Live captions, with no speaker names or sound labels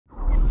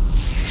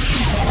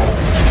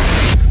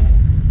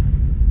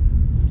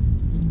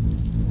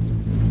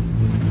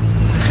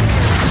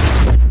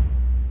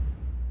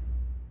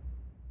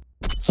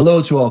Hello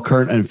to all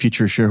current and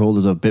future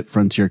shareholders of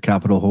Bitfrontier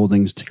Capital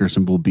Holdings, ticker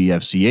symbol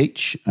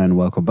BFCH, and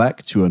welcome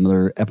back to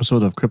another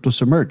episode of Crypto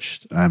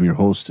Submerged. I'm your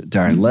host,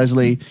 Darren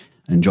Leslie,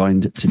 and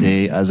joined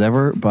today, as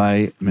ever,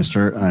 by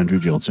Mr. Andrew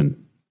Jilson.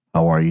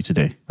 How are you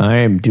today? I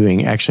am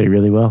doing actually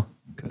really well.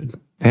 Good.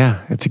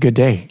 Yeah, it's a good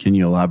day. Can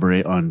you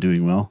elaborate on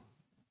doing well?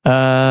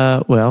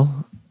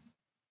 Well,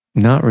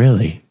 not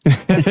really.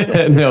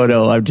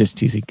 No, I'm just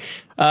teasing.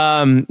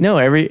 No,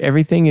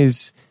 everything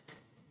is,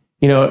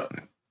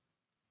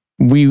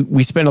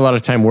 we spend a lot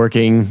of time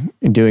working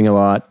and doing a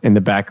lot in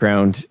the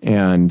background,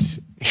 and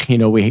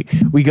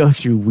we go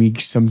through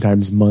weeks,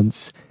 sometimes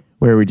months,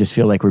 where we just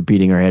feel like we're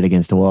beating our head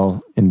against a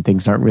wall and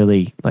things aren't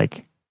really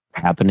like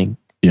happening.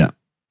 Yeah.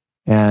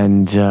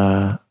 And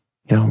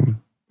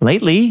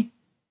lately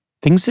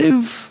things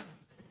have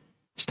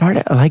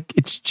started, like,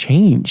 it's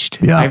changed.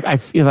 Yeah. I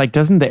feel like,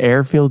 doesn't the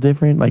air feel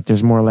different? Like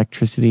there's more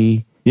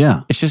electricity.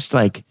 Yeah. It's just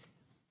like,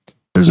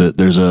 There's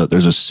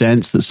a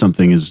sense that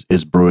something is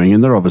brewing,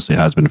 and there obviously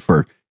has been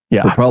for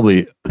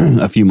probably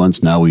a few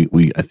months now. I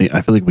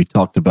feel like we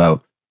talked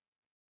about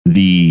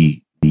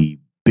the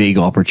big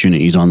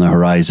opportunities on the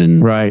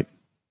horizon, right?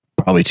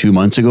 Probably 2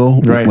 months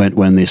ago, right,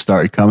 when they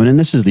started coming. And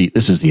this is the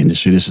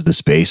industry, this is the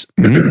space.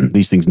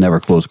 These things never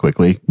close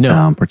quickly.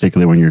 No,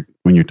 particularly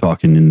when you're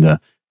talking in the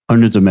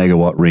hundreds of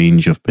megawatt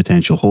range of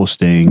potential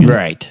hosting,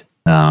 right?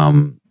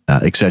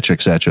 Et cetera,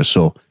 et cetera.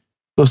 So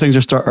those things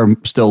are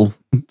still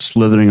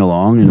slithering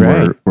along, and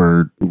right.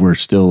 we're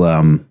still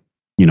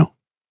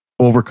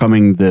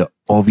overcoming the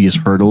obvious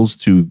hurdles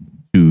to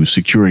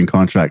securing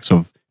contracts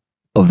of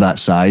that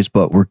size.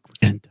 But we're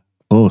getting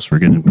close. We're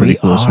getting pretty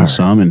close on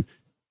some. And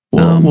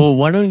well,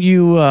 why don't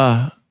you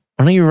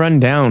run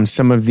down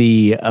some of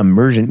the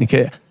emergent?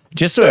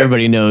 Just so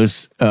everybody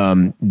knows,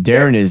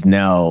 Darren is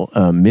now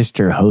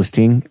Mr.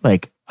 Hosting.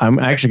 Like, I'm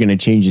actually going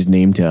to change his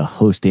name to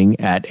hosting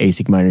at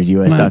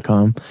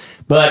asicminersus.com.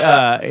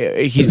 But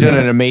he's done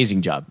an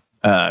amazing job.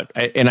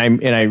 And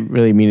I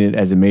really mean it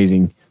as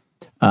amazing.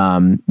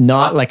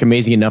 Not like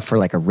amazing enough for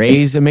like a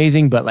raise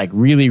amazing, but like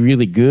really,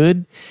 really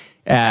good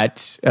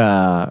at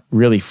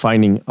really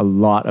finding a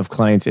lot of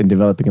clients and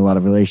developing a lot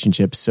of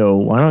relationships. So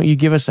why don't you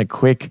give us a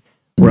quick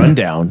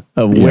rundown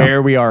of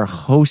where we are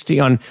hosting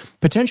on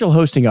potential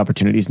hosting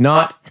opportunities,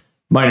 not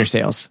miner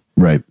sales.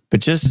 Right. But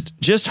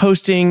just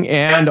hosting,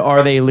 and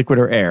are they liquid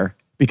or air?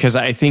 Because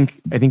I think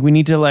we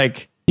need to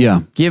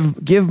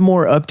give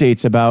more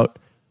updates about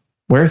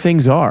where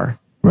things are.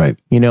 Right.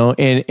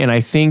 And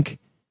I think,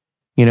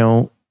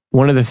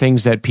 one of the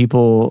things that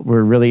people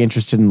were really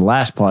interested in the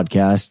last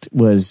podcast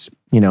was,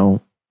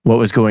 what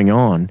was going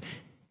on.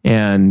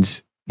 And,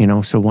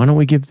 so why don't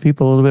we give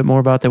people a little bit more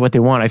about what they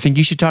want? I think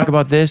you should talk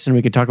about this, and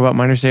we could talk about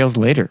miner sales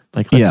later.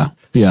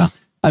 Yeah.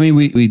 I mean,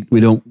 we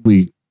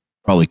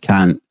probably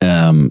can't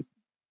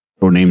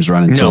throw names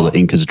around until the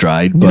ink is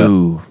dried, but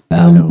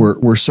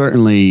we're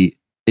certainly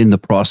in the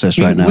process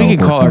right now. We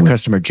can call our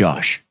customer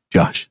Josh.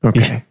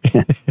 Okay.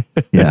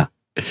 Yeah.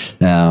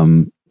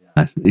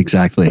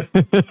 Exactly.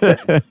 There's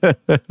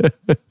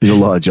a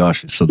lot of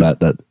Joshes, so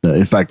that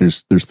in fact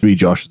there's 3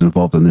 Joshes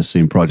involved in this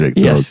same project.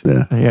 So, yes.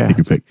 You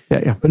can pick.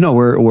 Yeah. But no,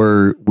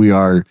 we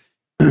are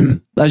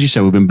as you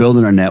said, we've been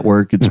building our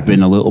network. It's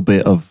been a little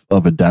bit of a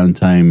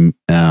downtime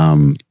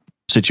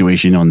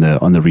situation on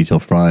the retail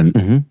front,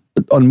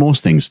 on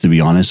most things, to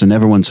be honest. And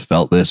everyone's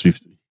felt this. We've,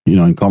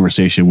 in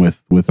conversation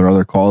with our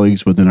other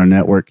colleagues within our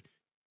network,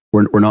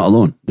 we're not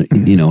alone.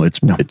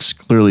 It's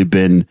clearly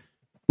been,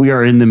 we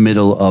are in the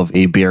middle of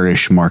a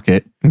bearish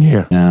market.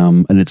 Yeah.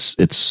 And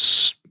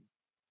it's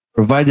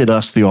provided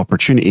us the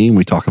opportunity, and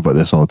we talk about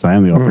this all the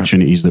time, the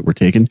opportunities that we're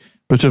taking,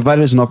 but it's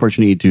provided us an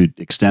opportunity to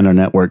extend our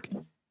network,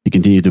 to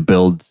continue to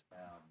build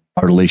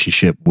our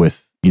relationship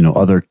with,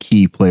 other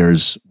key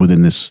players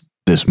within this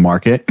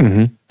market,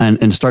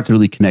 and start to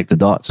really connect the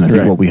dots. And I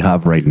think what we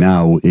have right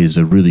now is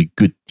a really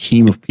good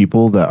team of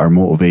people that are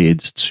motivated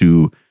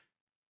to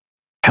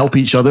help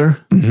each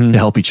other, to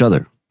help each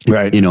other.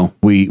 Right.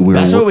 We're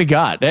that's what we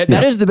got.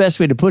 That is the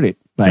best way to put it.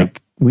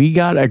 Like, we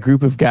got a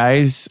group of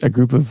guys, a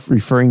group of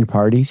referring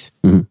parties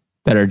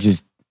that are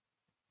just,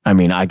 I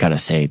mean, I gotta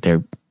say,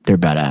 they're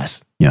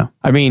badass. Yeah.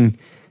 I mean,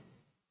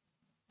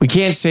 we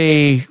can't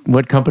say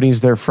what companies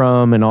they're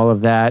from and all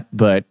of that,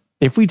 but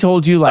if we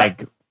told you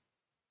like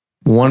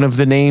one of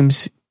the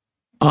names,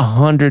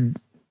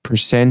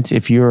 100%,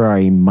 if you are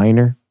a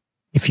miner,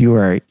 if you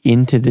are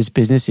into this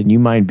business and you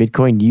mine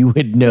Bitcoin, you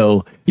would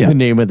know the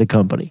name of the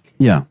company.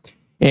 Yeah.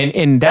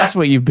 And that's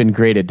what you've been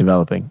great at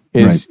developing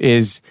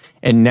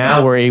and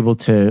now we're able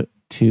to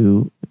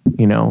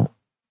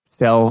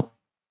sell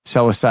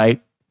a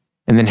site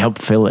and then help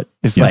fill it.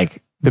 It's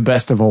like the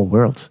best of all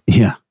worlds.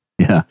 Yeah.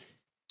 Yeah.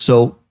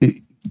 So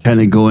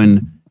kind of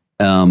going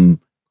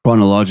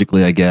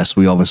chronologically, I guess,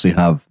 we obviously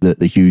have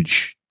the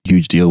huge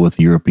deal with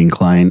the European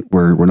client.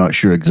 We're not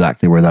sure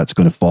exactly where that's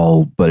going to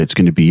fall, but it's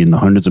going to be in the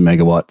hundreds of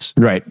megawatts.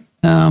 Right.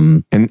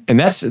 And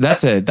that's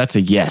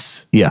a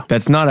yes. Yeah.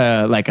 That's not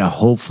a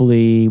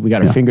hopefully, we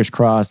got our fingers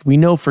crossed. We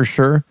know for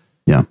sure.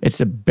 Yeah. It's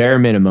a bare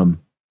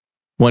minimum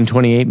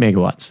 128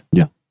 megawatts.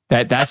 Yeah.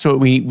 That's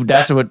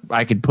what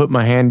I could put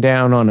my hand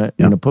down on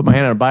put my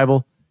hand on a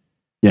Bible.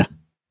 Yeah.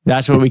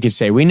 That's what we could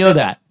say. We know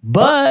that,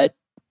 but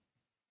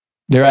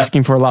they're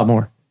asking for a lot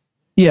more.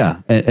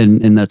 Yeah.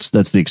 And that's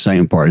the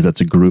exciting part is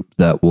that's a group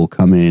that will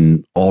come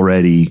in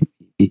already,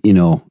 in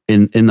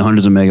the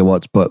hundreds of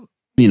megawatts, but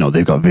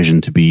they've got vision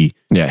to be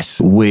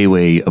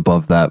way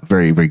above that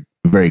very, very,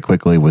 very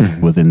quickly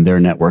within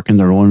their network and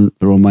their own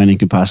mining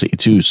capacity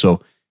too.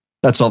 So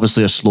that's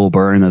obviously a slow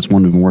burn. That's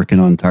one we've been working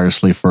on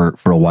tirelessly for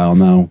a while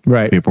now.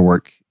 Right.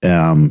 Paperwork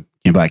came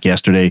back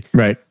yesterday.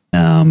 Right.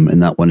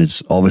 And that one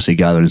is obviously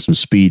gathering some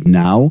speed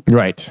now.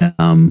 Right.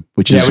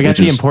 We got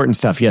the important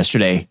stuff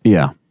yesterday.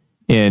 Yeah.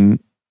 And,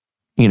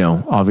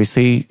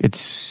 obviously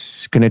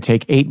it's going to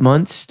take 8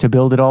 months to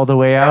build it all the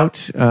way out,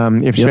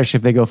 especially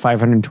if they go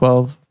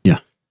 512. Yeah.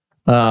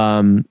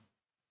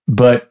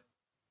 But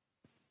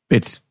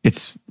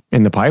it's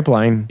in the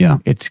pipeline. Yeah.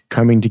 It's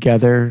coming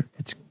together.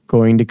 It's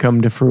going to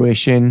come to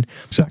fruition.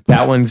 Exactly.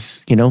 That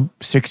one's,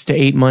 6 to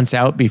 8 months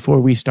out before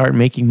we start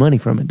making money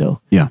from it though.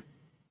 Yeah.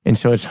 And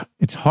so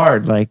it's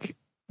hard. Like,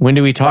 when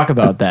do we talk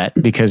about that?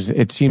 Because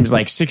it seems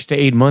like 6 to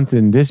 8 months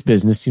in this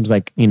business seems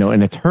like,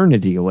 an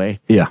eternity away.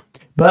 Yeah.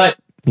 But,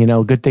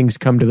 good things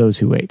come to those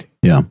who wait.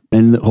 Yeah.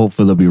 And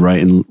hopefully they'll be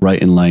right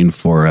in line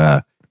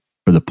for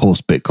the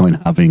post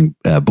Bitcoin having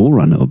bull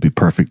run. It'll be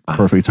perfect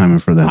timing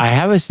for them. I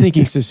have a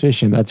sneaking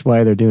suspicion that's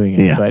why they're doing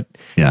it.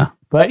 Yeah.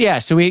 But yeah,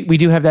 so we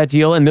do have that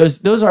deal, and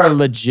those are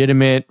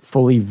legitimate,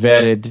 fully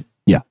vetted,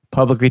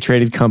 publicly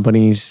traded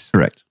companies.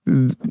 Correct.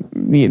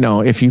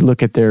 If you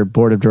look at their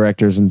board of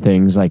directors and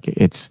things, like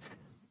it's,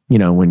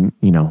 when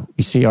you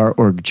see our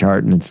org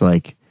chart and it's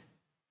like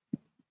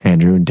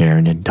Andrew and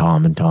Darren and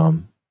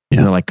Tom.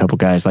 Yeah. Like a couple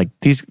guys like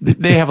these.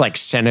 They have like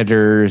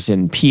senators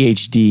and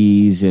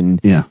PhDs and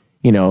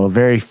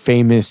very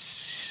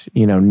famous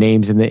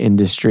names in the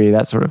industry,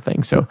 that sort of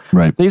thing. So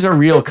these are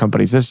real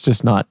companies. That's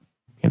just not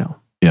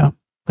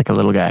like a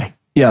little guy.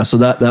 Yeah, so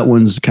that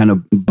one's kind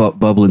of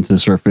bubbling to the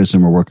surface,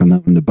 and we're working on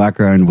that in the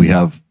background. We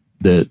have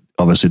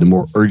obviously the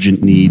more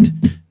urgent need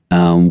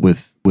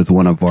with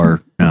one of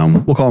our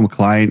we'll call him a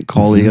client,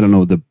 colleague. I don't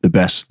know the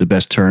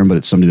best term, but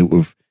it's somebody that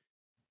we've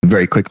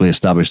very quickly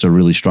established a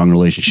really strong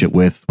relationship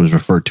with. Was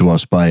referred to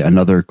us by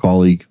another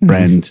colleague,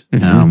 friend,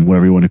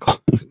 whatever you want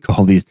to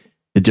call the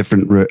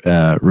different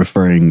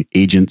referring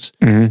agents.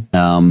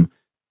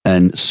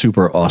 And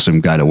super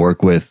awesome guy to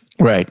work with.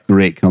 Right,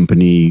 great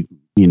company.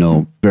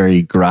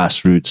 Very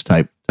grassroots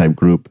type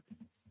group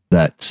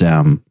that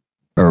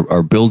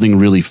are building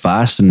really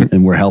fast,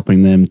 and we're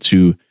helping them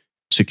to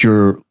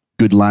secure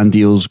good land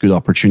deals, good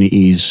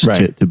opportunities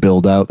to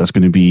build out. That's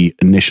going to be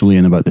initially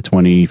in about the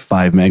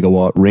 25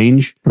 megawatt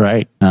range,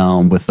 right?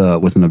 With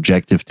an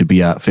objective to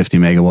be at 50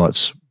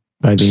 megawatts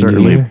by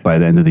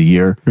the end of the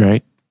year,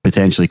 right?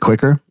 Potentially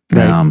quicker.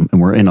 Right.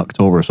 And we're in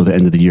October, so the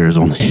end of the year is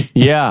only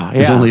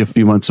it's only a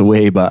few months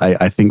away. But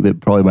I think that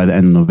probably by the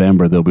end of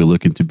November they'll be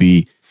looking to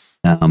be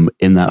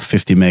in that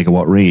 50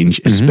 megawatt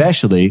range,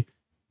 especially,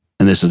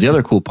 and this is the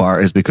other cool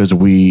part, is because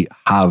we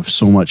have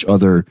so much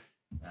other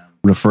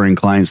referring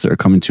clients that are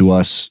coming to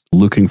us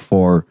looking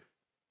for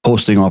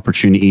hosting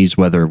opportunities,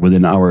 whether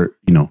within our,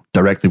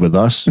 directly with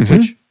us,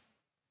 which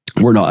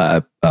we're not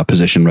at a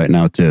position right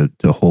now to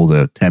hold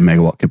a 10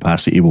 megawatt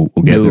capacity. We'll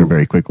get there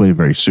very quickly,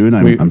 very soon.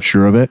 I'm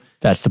sure of it.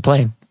 That's the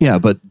plan. Yeah,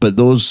 but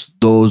those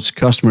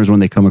customers,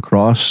 when they come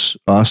across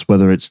us,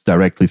 whether it's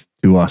directly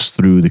to us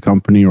through the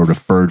company or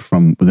referred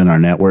from within our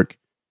network,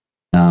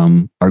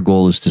 our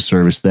goal is to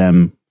service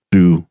them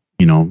through,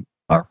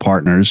 our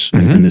partners.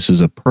 And this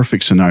is a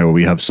perfect scenario where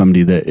we have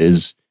somebody that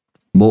is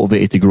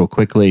motivated to grow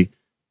quickly.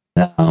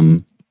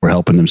 We're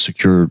helping them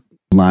secure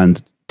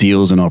land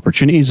deals and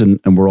opportunities, and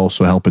we're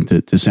also helping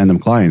to send them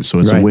clients. So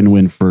it's a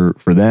win-win for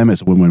them.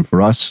 It's a win-win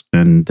for us.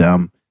 And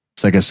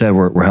it's like I said,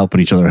 we're helping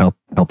each other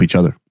help each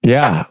other.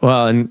 Yeah.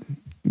 Well, and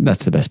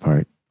that's the best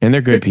part. And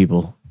they're good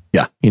people.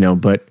 Yeah.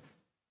 But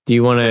do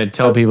you want to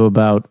tell people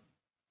about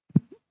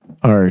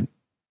our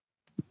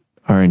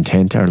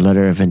intent, our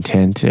letter of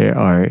intent,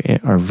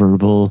 our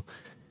verbal,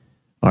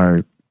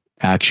 our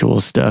actual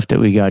stuff that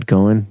we got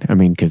going? I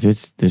mean, because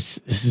this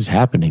is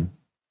happening.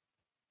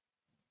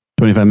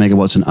 25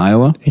 megawatts in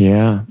Iowa.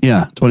 Yeah.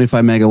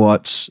 25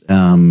 megawatts,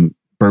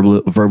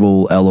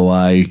 verbal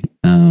LOI.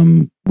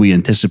 We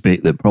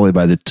anticipate that probably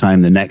by the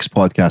time the next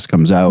podcast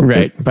comes out.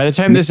 Right. By the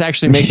time this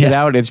actually makes it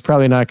out, it's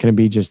probably not going to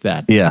be just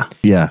that. Yeah.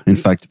 In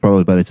fact,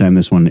 probably by the time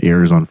this one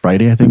airs on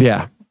Friday, I think.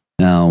 Yeah.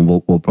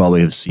 We'll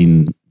probably have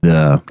seen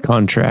the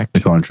contract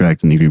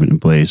and the agreement in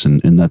place.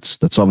 And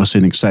that's obviously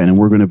an exciting, and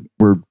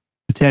we're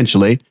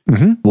potentially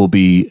will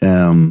be,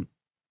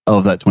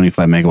 of that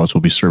 25 megawatts,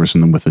 we'll be servicing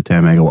them with a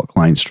 10 megawatt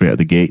client straight out of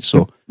the gate.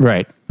 So,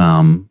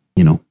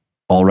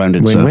 all around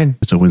it's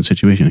a win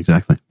situation.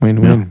 Exactly.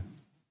 Win-win.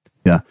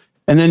 Yeah.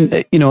 And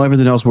then,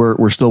 everything else,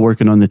 we're still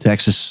working on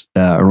the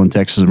our own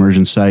Texas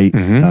immersion site.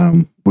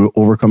 We're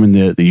overcoming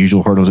the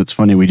usual hurdles. It's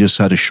funny. We just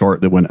had a short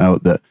that went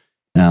out that,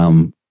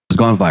 has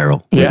gone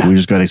viral. Yeah. We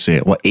just got to say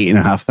it.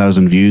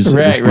 8,500 views.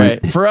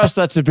 Right. For us,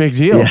 that's a big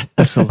deal. Yeah,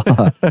 that's a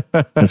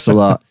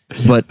lot.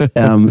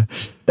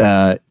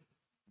 But,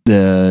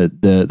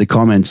 the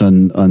comments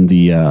on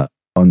the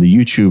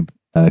YouTube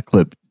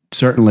clip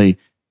certainly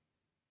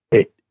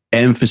it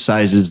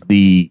emphasizes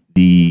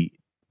the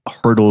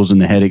hurdles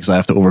and the headaches I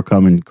have to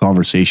overcome in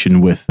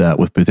conversation with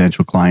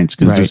potential clients,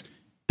 because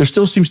there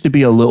still seems to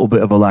be a little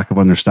bit of a lack of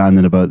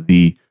understanding about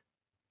the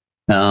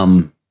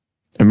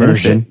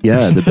immersion.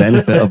 The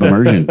benefit of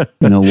immersion.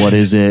 What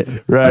is it?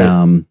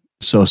 Right.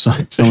 So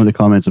some of the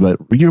comments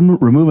about you're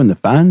removing the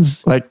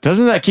fans, like,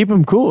 doesn't that keep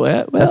them cool?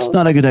 Yeah, well, that's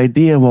not a good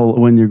idea. Well,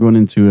 when you're going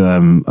into a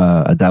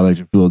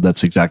dielectric fluid,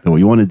 that's exactly what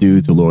you want to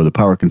do to lower the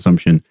power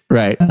consumption,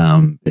 right?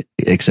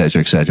 Et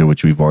cetera,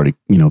 which we've already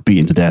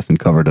beaten to death and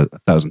covered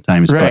 1,000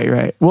 times.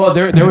 Right. Well,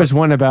 there was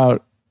one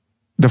about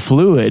the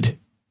fluid,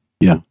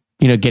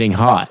 getting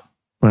hot.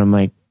 When I'm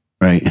like,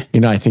 right,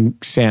 I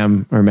think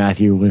Sam or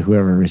Matthew,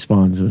 whoever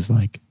responds, was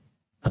like,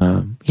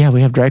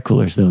 we have dry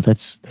coolers though.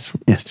 That's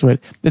what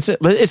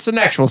it's an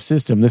actual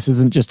system. This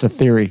isn't just a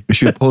theory. You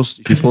should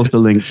post a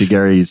link to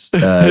Gary's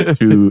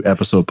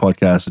 2-episode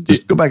podcast and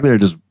just go back there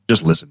and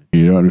just listen.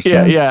 You don't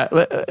understand? Yeah.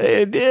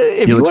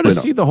 If you want to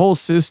see the whole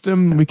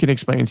system, we can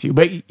explain it to you.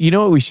 But you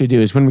know what we should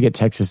do is when we get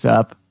Texas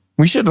up,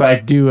 we should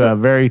do a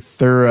very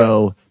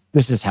thorough,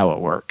 this is how it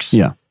works.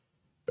 Yeah.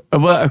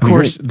 Well, of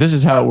course, this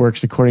is how it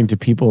works according to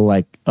people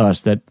like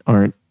us that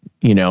aren't,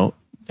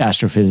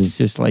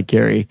 astrophysicists like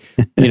Gary,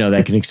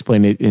 that can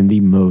explain it in the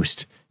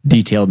most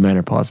detailed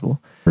manner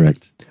possible.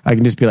 Correct. I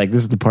can just be like,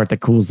 this is the part that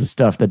cools the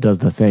stuff that does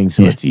the thing.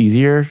 So it's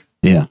easier.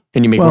 Yeah.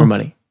 And you make more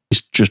money.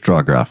 Just draw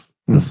a graph.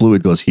 The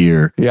fluid goes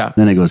here. Yeah.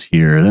 Then it goes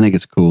here. Then it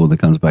gets cooled. It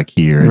comes back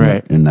here.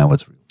 Right. And now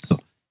it's real. So,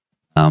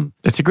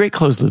 it's a great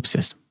closed loop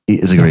system.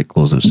 It's a great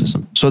closed loop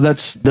system. So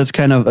that's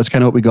kind of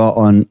what we got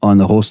on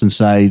the hosting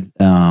side.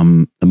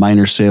 The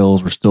miner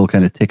sales were still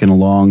kind of ticking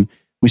along.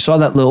 We saw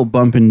that little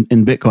bump in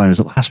Bitcoin. Was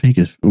it last week?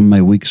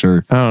 My weeks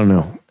are, I don't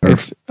know.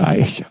 It's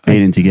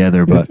fading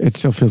together, but it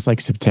still feels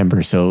like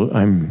September, so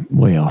I'm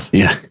way off.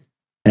 Yeah.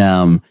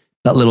 That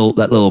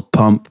little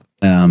pump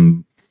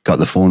got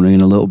the phone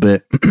ringing a little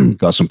bit.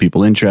 Got some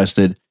people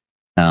interested.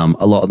 A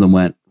lot of them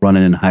went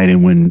running and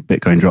hiding when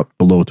Bitcoin dropped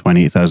below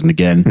 28,000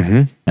 again.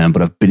 Mm-hmm.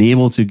 But I've been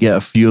able to get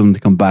a few of them to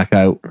come back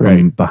out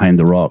from behind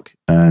the rock.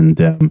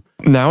 And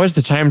now is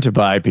the time to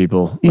buy,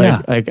 people.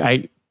 Yeah.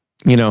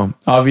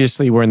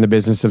 Obviously we're in the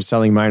business of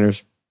selling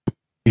miners.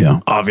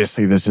 Yeah.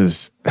 Obviously this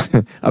is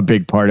a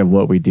big part of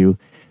what we do.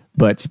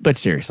 But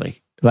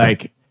seriously,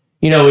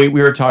 we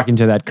were talking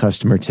to that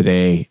customer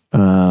today.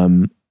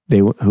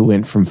 Who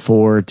went from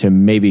 4 to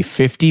maybe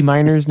 50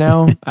 miners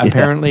now.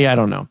 Apparently, I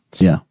don't know.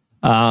 Yeah.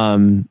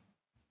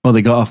 Well,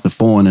 they got off the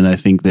phone, and I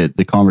think that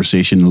the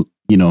conversation,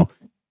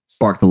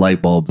 sparked the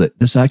light bulb that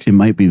this actually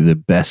might be the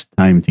best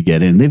time to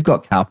get in. They've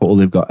got capital.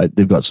 They've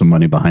got some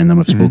money behind them.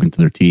 I've spoken to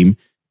their team.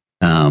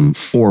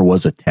 4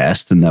 was a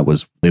test, and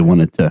they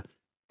wanted to.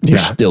 They're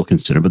still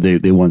consider, but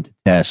they wanted to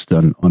test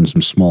on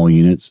some small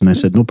units, and I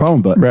said no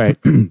problem. But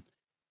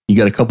you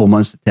got a couple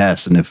months to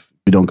test, and if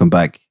we don't come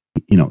back,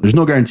 there's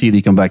no guarantee that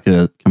you come back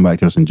to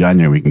us in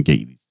January. We can get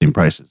you the same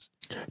prices.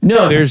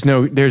 No,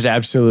 there's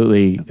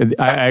absolutely.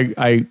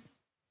 I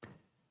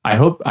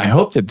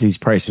hope that these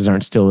prices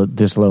aren't still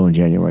this low in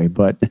January,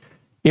 but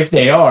if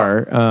they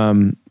are,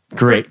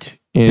 great.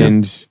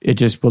 And it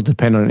just will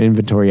depend on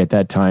inventory at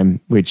that time,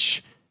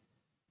 which,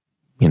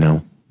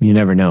 you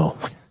never know.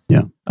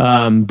 Yeah.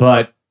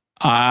 But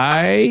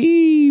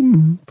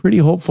I'm pretty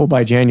hopeful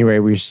by January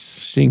we're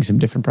seeing some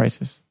different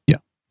prices. Yeah.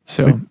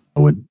 So I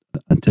would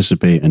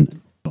anticipate.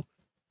 And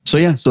so,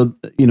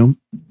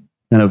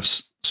 kind of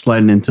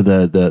sliding into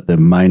the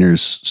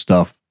miners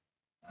stuff,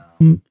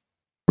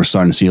 we're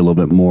starting to see a little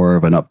bit more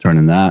of an upturn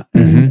in that.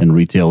 And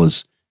retail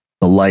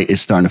the light is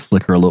starting to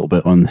flicker a little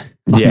bit on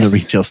the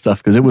retail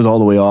stuff, because it was all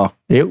the way off.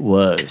 It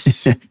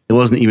was. It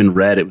wasn't even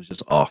red. It was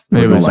just off.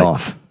 It was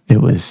off. It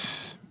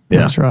was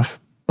rough.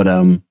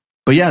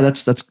 But yeah,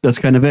 that's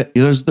kind of it.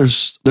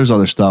 There's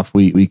other stuff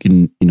we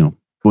can go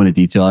into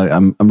detail.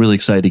 I'm really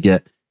excited to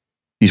get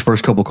these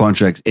first couple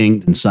contracts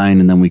inked and signed,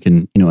 and then we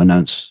can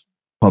announce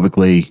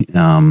publicly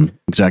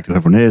exactly who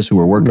everyone is, who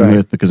we're working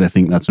with, because I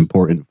think that's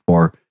important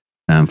for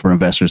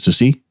investors to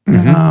see.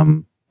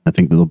 I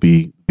think they'll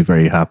be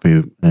very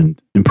happy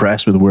and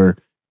impressed with where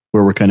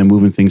we're kind of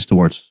moving things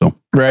towards. So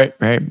right.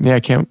 Yeah, I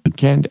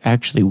can't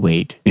actually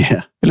wait.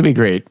 Yeah, it'll be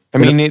great. I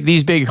mean,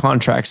 these big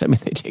contracts,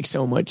 they take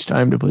so much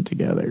time to put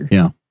together.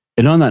 Yeah.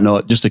 And on that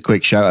note, just a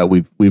quick shout out.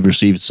 We've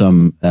received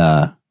some.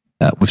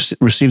 We've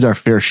received our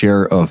fair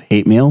share of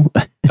hate mail.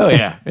 Oh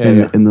yeah,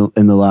 in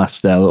the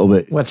last little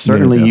bit.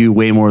 Certainly you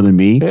way more than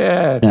me.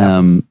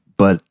 Yeah.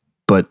 But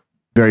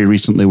very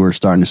recently we're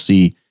starting to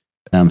see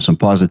some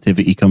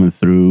positivity coming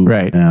through.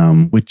 Right.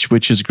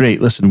 Which is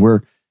great. Listen,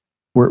 we're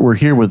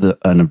here with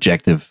an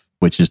objective,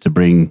 which is to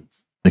bring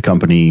the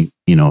company,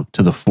 to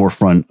the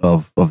forefront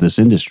of this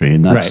industry,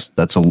 and that's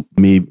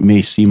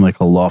may seem like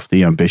a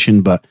lofty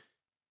ambition, but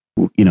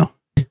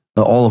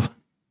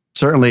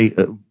certainly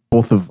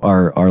both of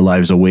our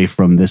lives away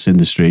from this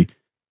industry,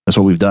 that's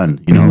what we've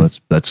done.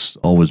 That's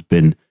always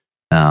been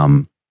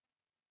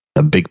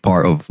a big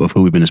part of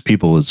who we've been as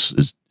people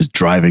is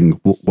driving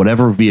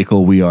whatever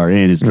vehicle we are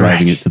in, is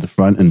driving it to the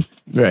front and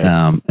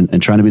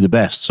and trying to be the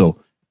best. So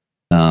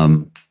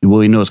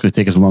we know it's going to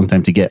take us a long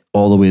time to get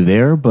all the way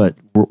there, but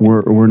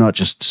we're not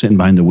just sitting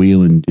behind the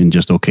wheel and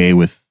just okay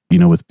with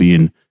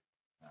being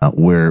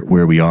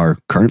where we are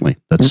currently.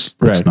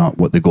 That's not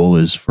what the goal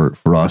is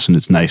for us. And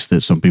it's nice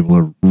that some people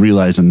are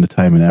realizing the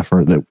time and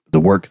effort, that the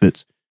work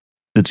that's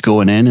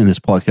going in, and this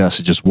podcast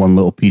is just one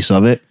little piece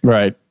of it.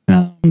 Right.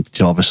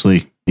 To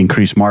obviously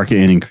increase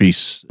marketing,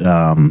 increase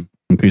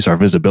our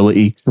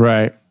visibility.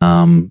 Right.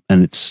 And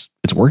it's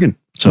working.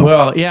 So,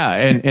 well, yeah.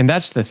 And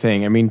that's the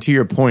thing. I mean, to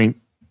your point,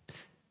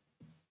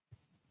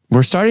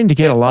 we're starting to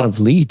get a lot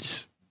of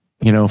leads,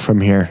 from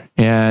here,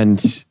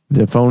 and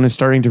the phone is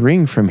starting to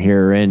ring from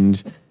here.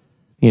 And,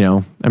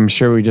 I'm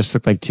sure we just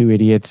look like two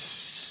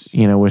idiots,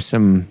 with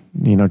some,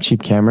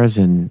 cheap cameras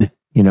and,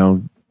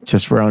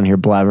 just we're on here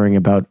blabbering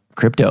about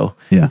crypto.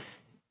 Yeah.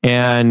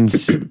 And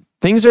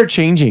things are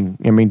changing.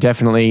 I mean,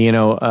 definitely,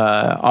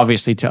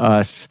 obviously to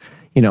us,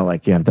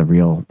 like you have the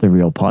real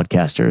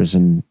podcasters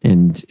and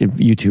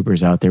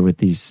YouTubers out there with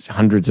these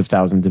hundreds of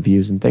thousands of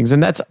views and things.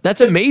 And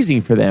that's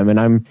amazing for them. And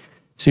I'm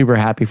super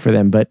happy for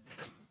them. But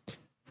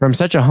from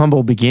such a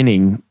humble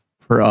beginning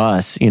for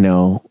us,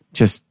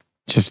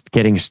 just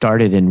getting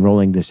started and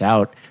rolling this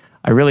out,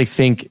 I really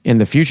think in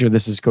the future,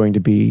 this is going to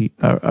be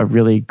a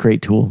really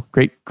great tool.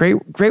 Great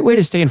way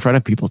to stay in front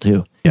of people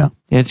too. Yeah.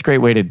 And it's a great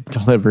way to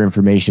deliver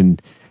information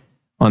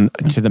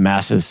to the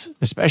masses,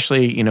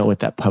 especially, with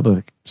that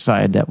public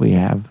side that we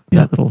have,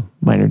 that little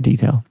minor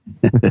detail.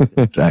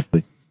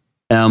 Exactly.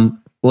 Well,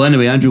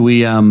 anyway, Andrew,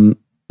 we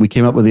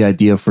came up with the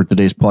idea for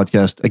today's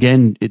podcast.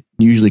 Again, it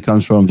usually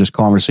comes from just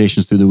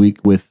conversations through the week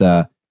with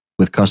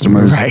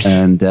customers. Right.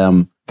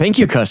 And thank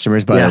you,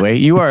 customers, by the way.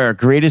 You are our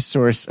greatest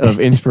source of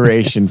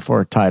inspiration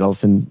for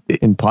titles in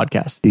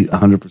podcasts.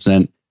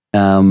 100%.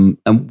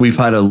 And we've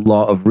had a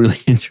lot of really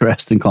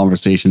interesting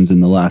conversations in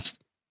the last,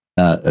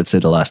 I'd say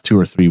the last 2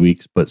 or 3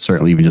 weeks, but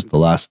certainly even just the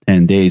last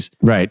 10 days.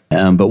 Right.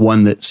 But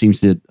one that seems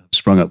to have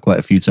sprung up quite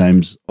a few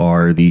times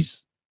are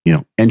these,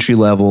 entry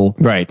level,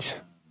 right,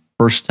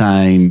 first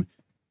time,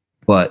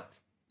 but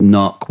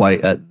not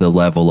quite at the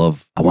level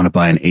of I want to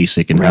buy an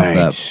ASIC and have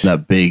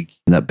that big.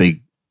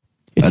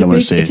 It's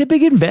a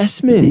big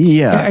investment.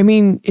 Yeah. I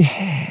mean,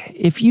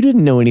 if you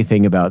didn't know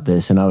anything about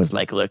this and I was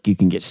like, look, you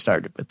can get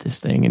started with this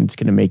thing and it's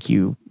going to make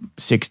you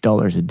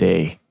 $6 a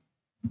day.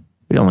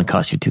 It only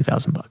costs you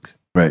 $2,000.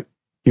 Right.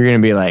 You're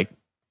going to be like,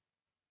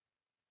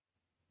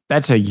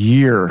 that's a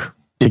year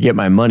to get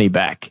my money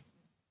back.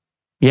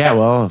 Yeah,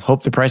 well,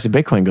 hope the price of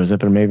Bitcoin goes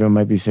up and maybe it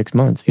might be 6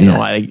 months.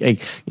 I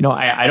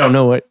don't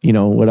know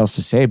what else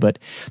to say, but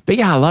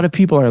yeah, a lot of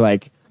people are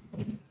like,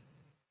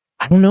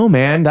 I don't know,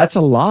 man, that's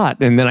a lot.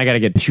 And then I got to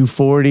get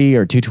 240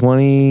 or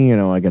 220,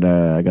 I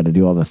got to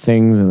do all the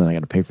things and then I got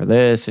to pay for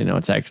this,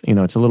 it's actually,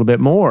 it's a little bit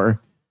more.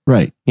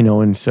 Right.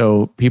 And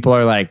so people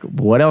are like,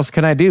 what else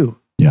can I do?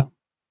 Yeah.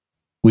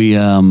 We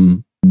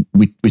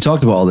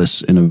talked about all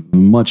this in a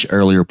much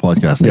earlier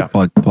podcast,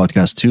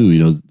 podcast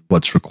 2,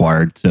 what's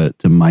required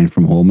to mine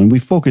from home. And we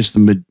focused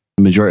the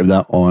majority of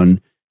that on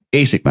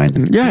ASIC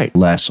mining, right?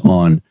 Less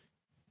on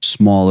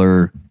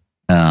smaller,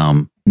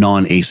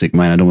 non-ASIC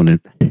mine. I don't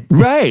want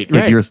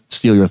to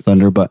steal your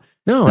thunder, but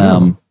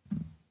no.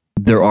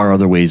 There are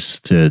other ways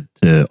to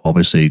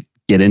obviously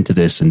get into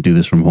this and do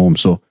this from home.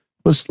 So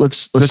let's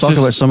talk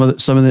about some of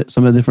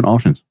the different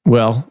options.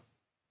 Well,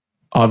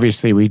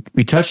 obviously we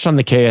touched on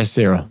the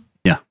KS0.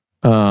 Yeah.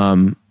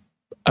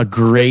 A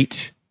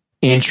great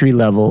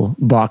entry-level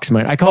box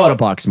miner. I call it a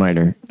box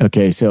miner.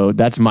 Okay, so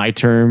that's my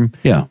term.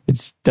 Yeah.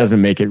 It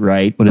doesn't make it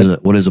right.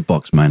 What is a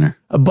box miner?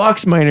 A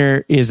box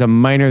miner is a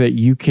miner that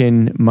you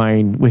can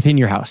mine within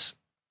your house.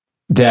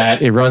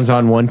 That it runs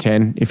on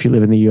 110 if you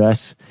live in the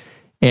US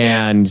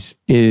and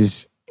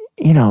is,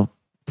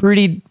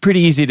 pretty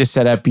easy to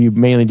set up. You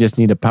mainly just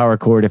need a power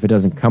cord if it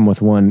doesn't come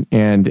with one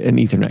and an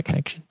Ethernet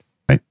connection.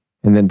 Right.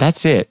 And then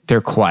that's it. They're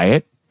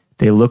quiet.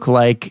 They look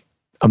like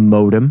a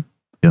modem.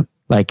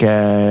 Like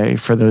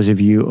for those of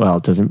you, well,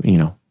 it doesn't,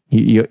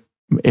 you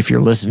if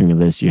you're listening to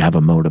this, you have a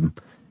modem.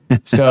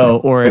 So,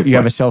 or you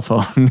have a cell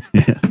phone.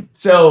 Yeah.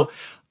 So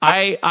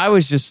I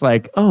was just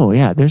like, oh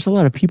yeah, there's a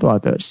lot of people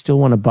out there that still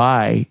want to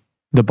buy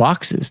the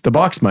boxes, the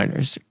box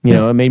miners.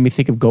 It made me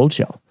think of Gold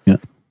Shell. Yeah.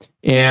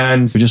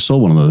 And we just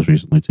sold one of those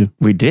recently too.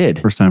 We did.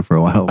 First time for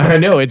a while. I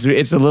know it's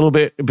a little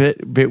bit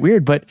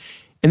weird, but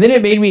and then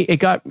it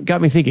got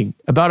me thinking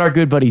about our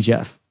good buddy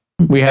Jeff.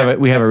 We have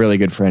a really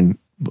good friend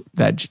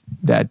that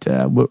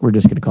we're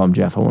just going to call him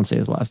Jeff. I won't say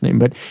his last name,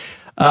 but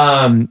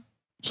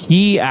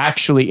he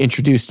actually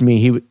introduced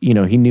me.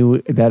 He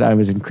knew that I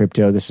was in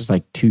crypto. This was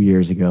like 2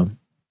 years ago,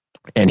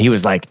 and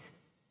he's like,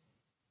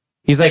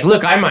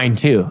 look, I mine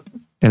too.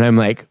 And I'm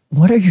like,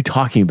 what are you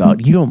talking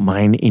about? You don't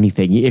mine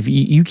anything. If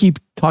you keep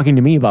talking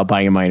to me about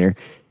buying a miner,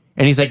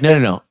 and he's like,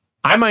 no,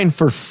 I mine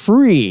for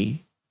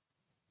free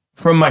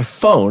from my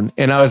phone.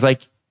 And I was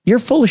like, you're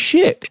full of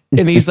shit.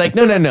 And he's like,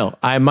 no,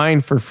 I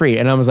mine for free.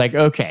 And I was like,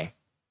 okay.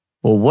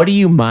 Well, what do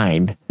you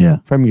mine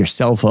from your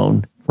cell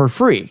phone for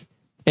free?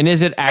 And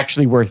is it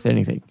actually worth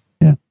anything?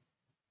 Yeah.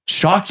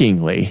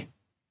 Shockingly,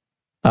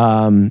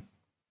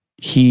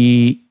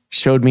 he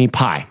showed me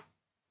Pi.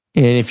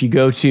 And if you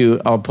go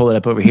to, I'll pull it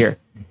up over here.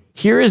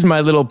 Here is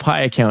my little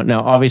Pi account.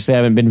 Now, obviously, I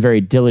haven't been very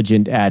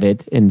diligent at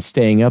it and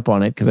staying up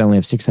on it because I only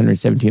have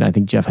 617. I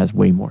think Jeff has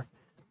way more.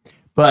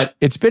 But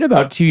it's been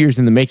about 2 years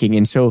in the making.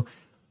 And so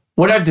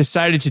what I've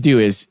decided to do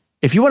is,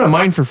 if you want to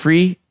mine for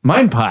free,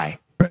 mine Pi.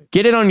 Right.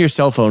 Get it on your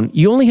cell phone.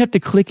 You only have to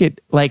click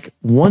it like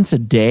once a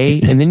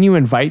day, and then you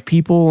invite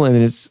people, and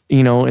then it's,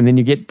 and then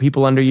you get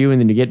people under you, and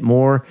then you get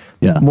more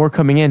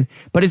coming in.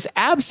 But it's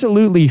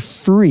absolutely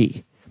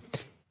free.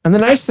 And the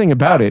nice thing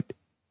about it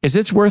is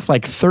it's worth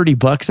like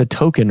 $30 a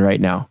token right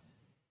now.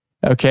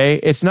 Okay.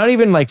 It's not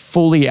even like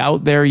fully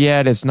out there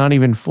yet. It's not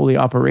even fully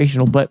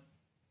operational, but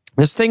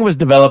this thing was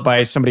developed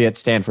by somebody at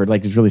Stanford.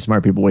 Like, it's really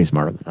smart people, way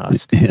smarter than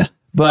us. Yeah.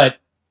 But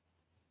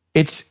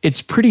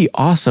it's pretty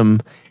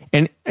awesome.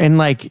 And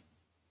like,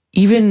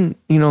 even,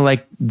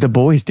 like the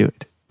boys do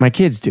it. My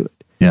kids do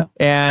it. Yeah.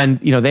 And,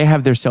 they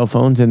have their cell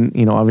phones, and,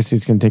 obviously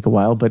it's going to take a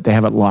while, but they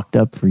have it locked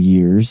up for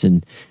years,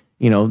 and,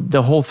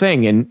 the whole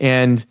thing.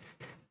 And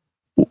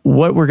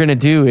what we're going to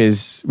do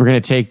is we're going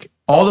to take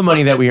all the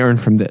money that we earn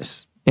from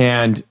this.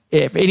 And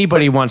if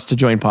anybody wants to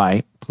join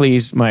Pi,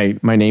 please, my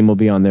name will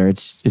be on there.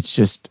 It's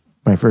just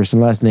my first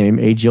and last name,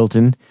 A.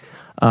 Jilton.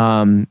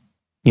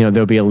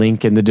 There'll be a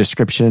link in the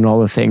description and all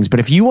the things. But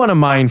if you want to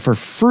mine for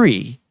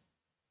free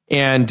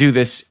and do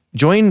this,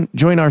 join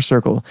our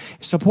circle.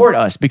 Support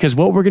us, because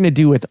what we're going to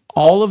do with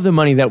all of the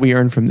money that we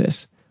earn from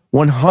this,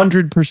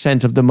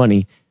 100% of the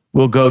money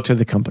will go to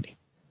the company.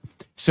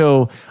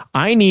 So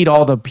I need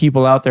all the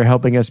people out there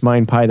helping us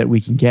mine Pi that we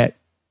can get.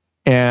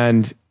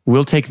 And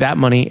we'll take that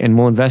money and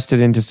we'll invest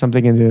it into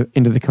something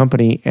into the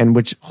company, and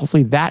which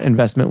hopefully that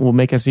investment will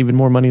make us even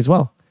more money as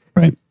well.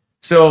 Right.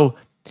 So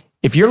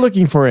if you're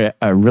looking for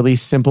a really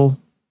simple,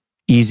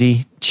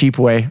 easy, cheap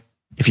way,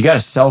 if you got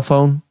a cell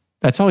phone,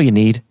 that's all you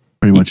need.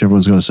 Pretty much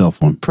everyone's got a cell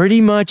phone.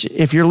 Pretty much,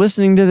 if you're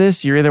listening to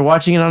this, you're either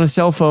watching it on a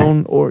cell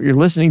phone, or you're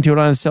listening to it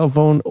on a cell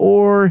phone,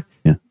 or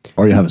you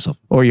have a cell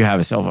phone. Or you have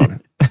a cell phone,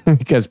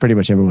 because pretty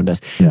much everyone does.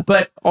 Yeah.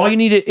 But all you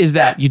need is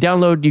that. You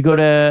download, you go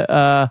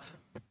to,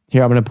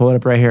 here, I'm going to pull it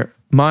up right here,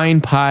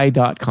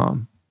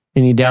 minepi.com,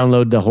 and you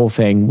download the whole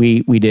thing.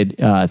 We did,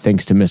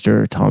 thanks to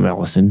Mr. Tom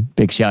Ellison,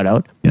 big shout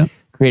out. Yeah.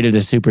 Created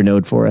a super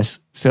node for us.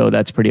 So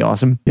that's pretty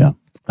awesome. Yeah.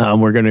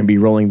 We're going to be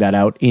rolling that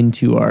out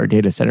into our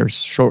data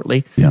centers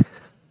shortly. Yeah.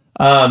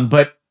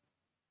 But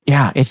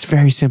yeah, it's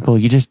very simple.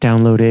 You just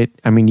download it.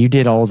 I mean, you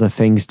did all the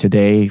things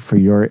today for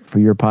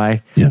your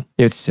Pi. Yeah.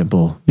 It's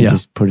simple. You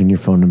just put in your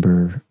phone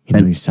number,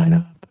 you sign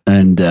up.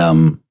 And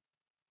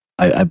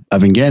I've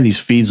been getting these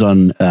feeds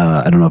on,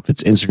 I don't know if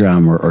it's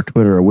Instagram or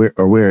Twitter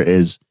or where it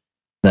is,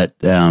 that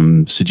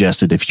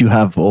suggested if you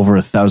have over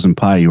 1,000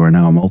 Pi, you are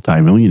now a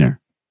multi-millionaire.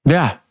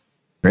 Yeah.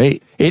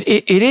 Great.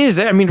 It is.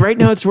 I mean, right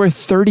now it's worth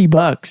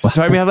 $30.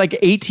 So I mean, I have like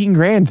 18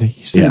 grand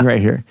sitting right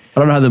here. I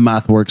don't know how the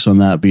math works on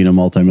that being a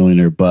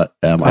multimillionaire, but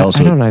I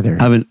also don't either.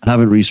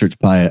 haven't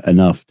researched Pi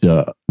enough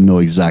to know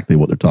exactly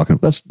what they're talking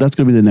about. That's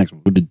going to be the next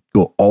one. We're going to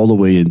go all the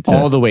way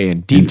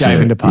into deep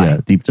dive into Pi. Yeah,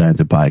 deep dive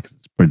into Pi.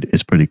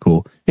 It's pretty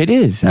cool. It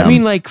is. I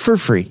mean, like, for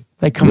free.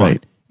 Like, come on.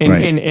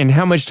 And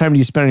how much time do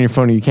you spend on your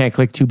phone? You can't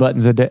click 2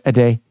 buttons a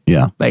day.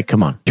 Yeah. Like,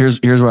 come on.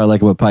 Here's what I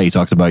like about Pi. You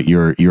talked about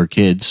your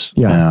kids.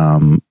 Yeah.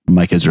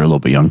 My kids are a little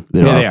bit young.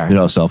 They don't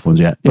have cell phones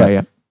yet.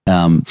 Yeah.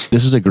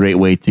 This is a great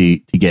way to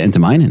get into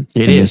mining.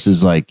 This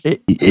is like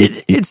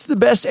it's the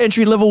best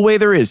entry level way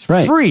there is.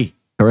 Right. Free.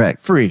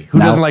 Correct. Free. Who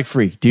doesn't like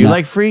free? Do you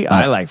like free?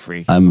 I like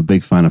free. I'm a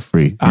big fan of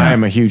free. Yeah.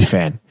 I'm a huge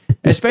fan,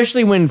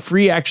 especially when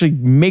free actually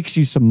makes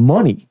you some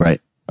money. Right.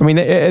 I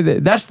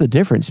mean, that's the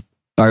difference.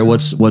 All right.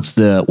 What's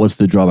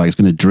the drawback? It's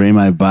going to drain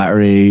my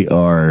battery,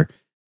 or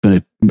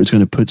it's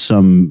going to put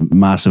some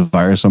massive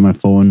virus on my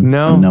phone.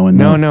 No.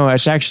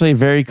 It's actually a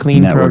very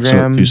clean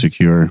program. Too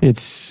secure.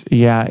 It's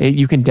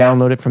you can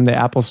download it from the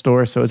Apple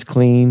Store, so it's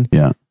clean.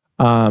 Yeah.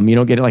 You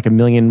don't get like a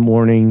million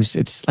warnings.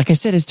 It's like I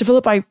said, it's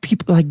developed by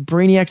people like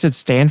brainiacs at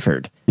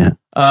Stanford. Yeah.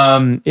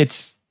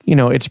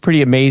 It's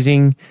pretty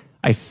amazing.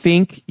 I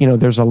think,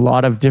 there's a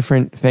lot of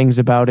different things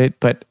about it,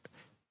 but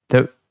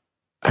the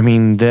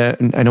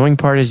annoying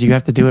part is you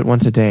have to do it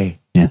once a day.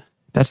 Yeah.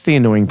 That's the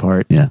annoying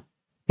part. Yeah.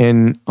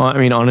 And I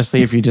mean,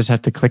 honestly, if you just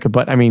have to click a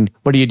button, I mean,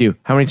 what do you do?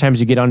 How many times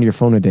do you get onto your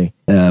phone a day?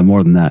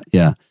 More than that.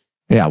 Yeah.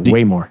 Yeah.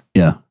 Way more.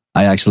 Yeah.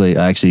 I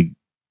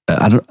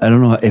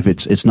don't know if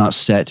it's not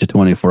set to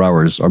 24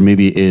 hours, or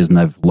maybe it is, and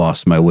I've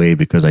lost my way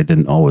because I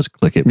didn't always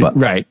click it, but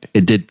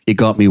it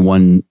got me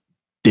one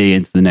day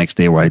into the next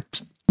day where I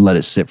let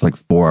it sit for like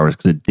 4 hours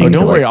because it dinged. Oh,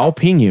 don't worry, I'll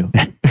ping you.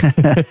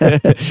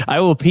 I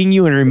will ping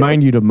you and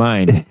remind you to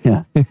mine.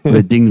 Yeah, but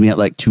it dinged me at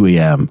like 2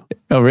 a.m.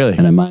 Oh, really?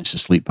 And I managed to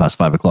sleep past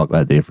 5 o'clock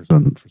that day for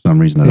some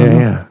reason. I don't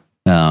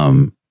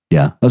know.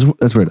 Yeah,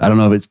 that's weird. I don't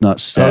know if it's not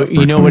set. Oh,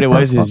 you know what it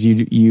was is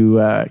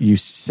you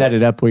set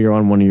it up where you're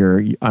on one of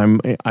your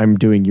I'm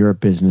doing your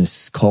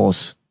business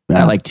calls.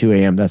 at like 2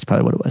 a.m. That's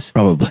probably what it was.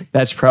 Probably.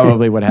 That's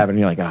probably what happened.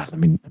 You're like, let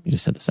me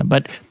just set this up.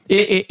 But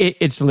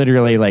it's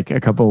literally like a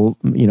couple,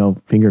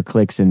 finger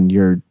clicks and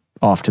you're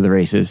off to the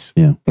races.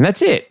 Yeah. And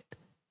that's it.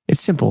 It's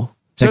simple.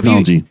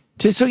 Technology.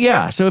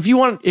 So if you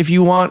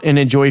want an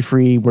enjoy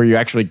free where you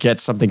actually get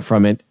something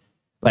from it,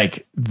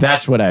 like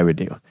that's what I would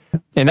do.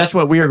 And that's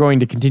what we are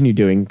going to continue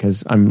doing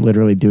because I'm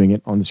literally doing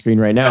it on the screen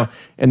right now.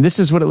 And this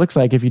is what it looks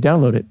like if you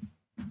download it.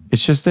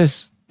 It's just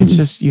this. It's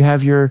just you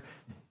have your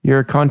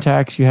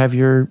contacts, you have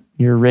your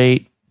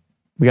rate.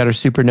 We got our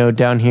super node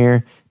down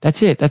here.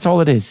 That's it. That's all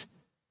it is.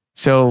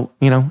 So,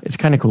 it's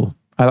kind of cool.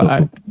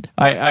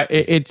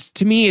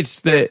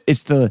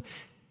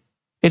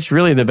 It's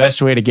really the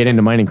best way to get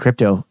into mining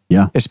crypto.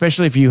 Yeah.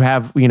 Especially if you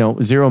have,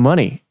 zero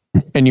money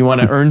and you want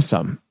to earn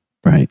some.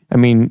 Right. I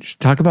mean,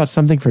 talk about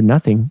something for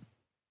nothing.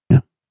 Yeah.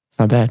 It's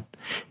not bad.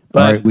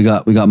 But all right,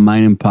 we got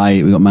Mining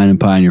Pi. We got Mining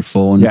Pi on your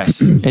phone.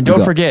 Yes. And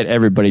don't forget,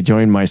 everybody,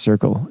 join my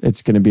circle.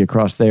 It's going to be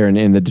across there and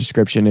in the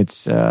description.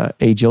 It's A.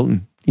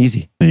 Jilton.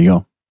 Easy. There you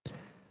go.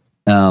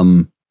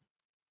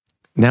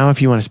 Now,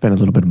 if you want to spend a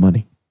little bit of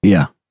money.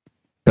 Yeah.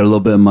 Got a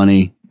little bit of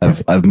money.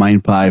 I've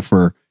mined Pi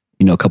for,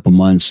 a couple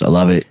months. I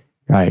love it.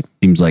 Right.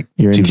 Seems like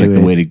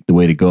the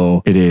way to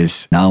go. It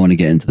is. Now I want to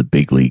get into the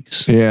big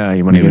leagues. Yeah,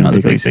 you want to get into the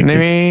big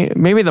leagues.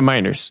 Maybe the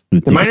miners.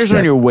 The miners are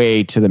on your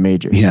way to the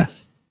majors. Yeah.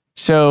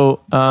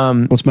 So,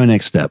 what's my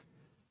next step?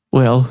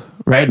 Well,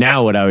 right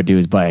now, what I would do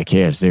is buy a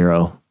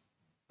KS0.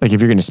 Like,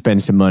 if you're going to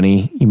spend some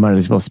money, you might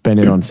as well spend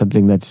it on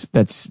something that's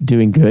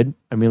doing good.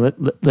 I mean,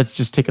 let's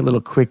just take a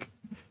little quick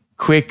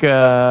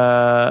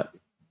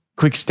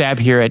stab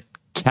here at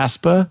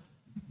Caspa.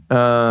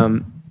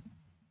 Right.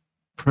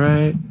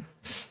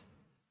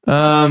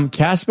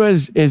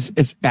 Caspa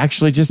is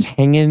actually just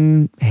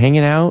hanging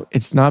out.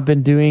 It's not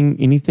been doing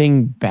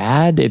anything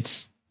bad.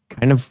 It's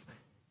kind of,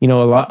 a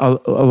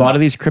lot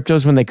of these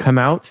cryptos when they come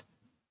out,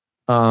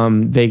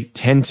 they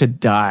tend to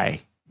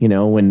die,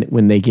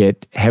 when they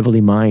get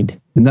heavily mined.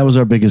 And that was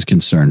our biggest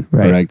concern,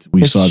 right?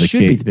 We saw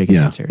the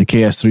biggest concern. The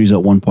KS3s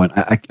at one point.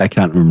 I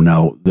can't remember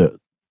now the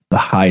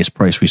highest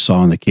price we saw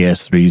on the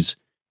KS3s,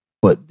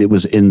 but it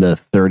was in the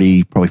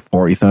 30, probably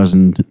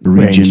 40,000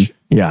 region. Range.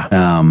 Yeah.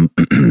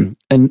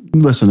 And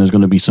listen, there's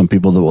going to be some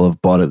people that will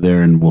have bought it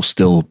there and will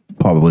still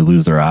probably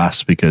lose their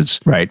ass because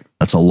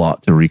that's a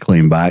lot to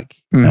reclaim back.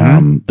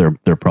 Mm-hmm.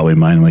 They're probably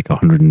mining like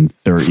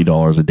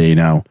 $130 a day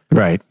now.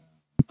 Right.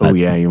 Oh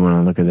yeah, you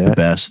want to look at that? The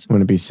best. Want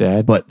to be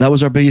sad? But that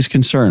was our biggest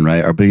concern,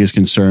 right? Our biggest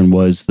concern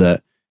was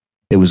that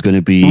it was going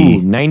to be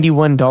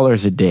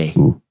 $91 a day.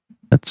 Ooh,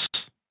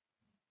 that's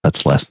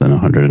less than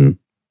 100.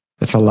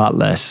 That's a lot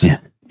less. Yeah.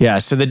 Yeah,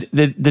 so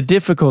the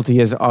difficulty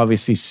has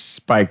obviously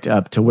spiked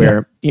up to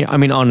where, I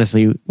mean,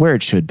 honestly, where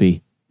it should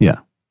be. Yeah.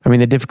 I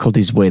mean, the difficulty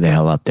is way the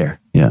hell up there.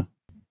 Yeah.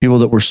 People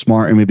that were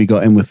smart and maybe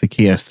got in with the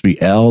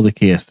KS3L, the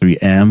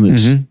KS3M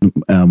that's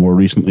more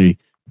recently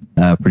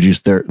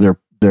produced, they're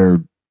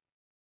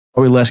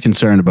probably less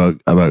concerned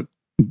about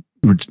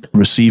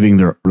receiving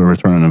their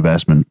return on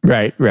investment.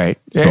 Right.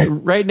 So,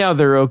 right now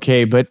they're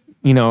okay, but,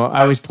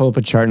 I always pull up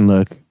a chart and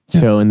look. Yeah.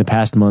 So in the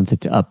past month,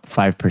 it's up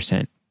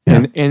 5%.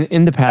 Yeah. And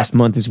in the past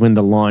month is when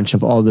the launch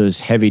of all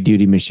those heavy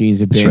duty machines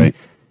have been. Right.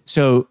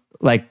 So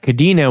like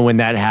Cadena, when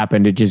that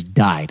happened, it just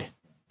died.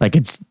 Like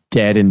it's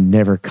dead and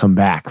never come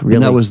back. Really.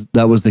 And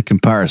that was the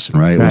comparison,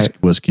 right? It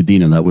was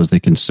Cadena. That was the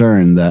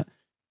concern that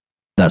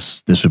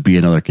this would be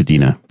another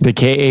Cadena. The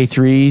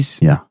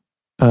KA3s. Yeah.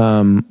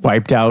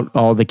 Wiped out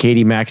all the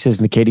KD Maxes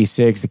and the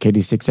KD6, the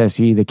KD6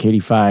 SE, the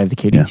KD5, the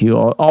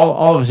KD2,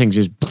 all those things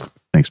just.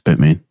 Thanks,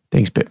 Bitmain.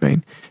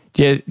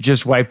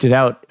 Just wiped it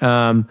out.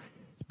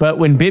 But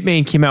when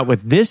Bitmain came out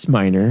with this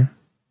miner,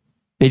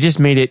 they just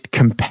made it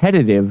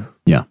competitive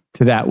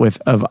to that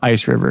of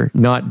Ice River,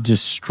 not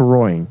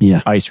destroying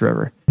Ice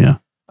River. Yeah.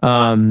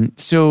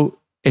 So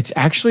it's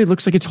actually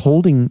looks like it's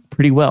holding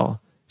pretty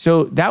well.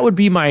 So that would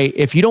be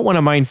if you don't want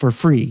to mine for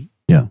free,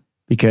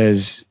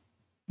 because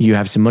you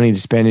have some money to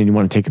spend and you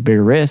want to take a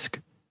bigger risk,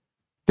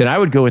 then I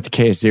would go with the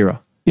KS0.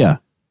 Yeah.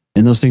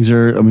 And those things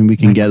are, I mean, we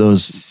can get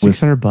those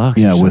 $600.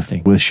 Yeah,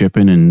 with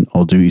shipping and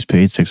all duties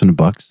paid,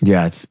 $600.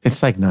 Yeah,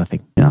 it's like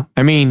nothing. Yeah.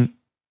 I mean,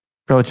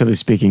 relatively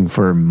speaking,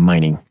 for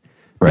mining,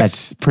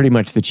 that's pretty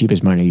much the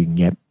cheapest miner you can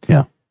get.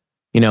 Yeah.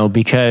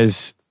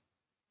 Because,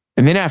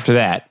 and then after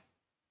that,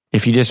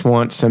 if you just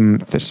want some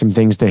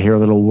things to hear a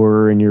little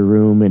whir in your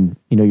room and,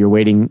 you're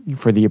waiting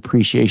for the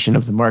appreciation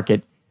of the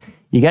market,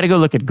 you got to go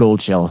look at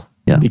Gold Shell.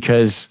 Yeah.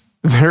 Because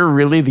they're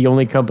really the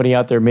only company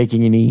out there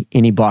making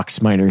any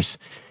box miners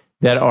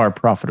that are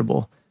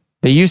profitable.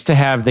 They used to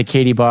have the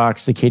KD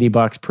Box, the KD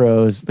Box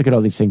Pros. Look at all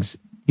these things.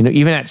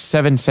 Even at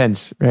 7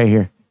 cents right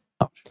here.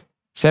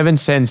 7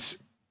 cents,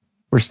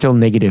 we're still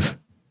negative.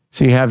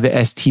 So you have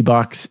the ST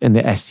Box and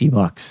the SC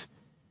Box.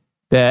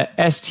 The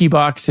ST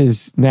Box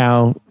is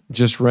now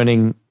just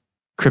running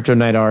Crypto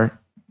Night R.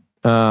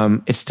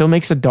 It still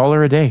makes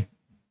 $1 a day.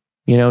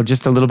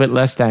 Just a little bit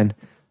less than.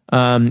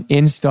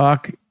 In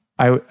stock,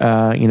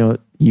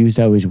 used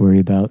I always worry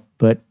about.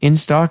 But in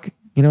stock,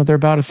 they're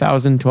about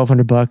 $1,000,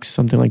 $1,200,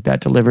 something like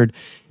that delivered.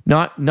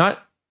 Not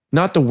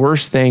not the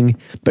worst thing,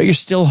 but you're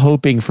still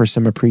hoping for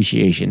some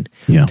appreciation.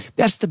 Yeah.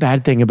 That's the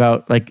bad thing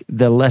about like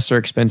the lesser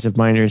expensive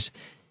miners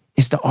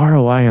is the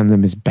ROI on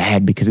them is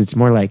bad because it's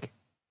more like,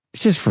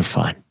 it's just for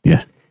fun.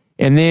 Yeah.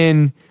 And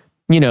then,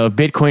 you know, if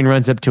Bitcoin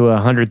runs up to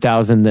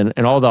 100,000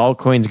 and all the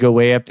altcoins go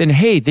way up, then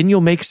hey, then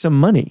you'll make some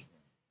money.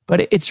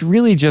 But it's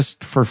really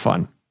just for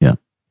fun. Yeah.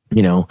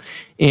 You know,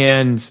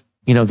 and,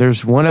 you know,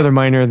 there's one other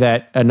miner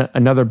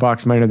another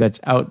box miner that's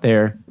out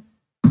there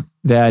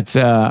that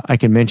I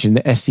can mention,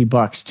 the SC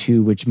Box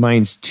 2, which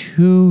mines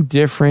 2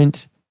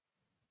 different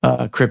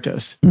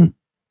cryptos.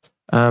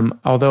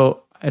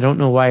 Although I don't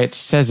know why it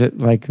says it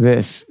like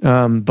this.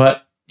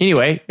 But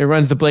anyway, it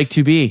runs the Blake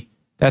 2B.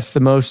 That's the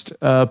most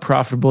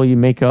profitable. You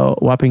make a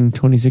whopping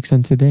 26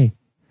 cents a day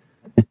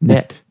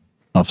net.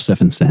 Off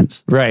 7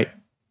 cents. Right.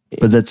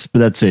 But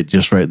that's it,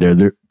 just right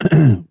there.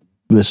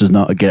 This is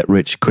not a get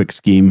rich quick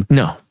scheme.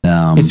 No.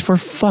 It's for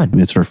fun.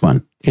 It's for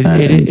fun.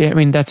 I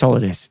mean, that's all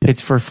it is. Yeah.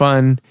 It's for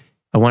fun.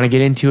 I want to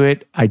get into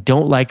it. I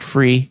don't like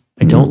free.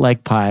 I don't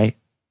like Pi.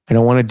 I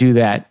don't want to do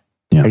that.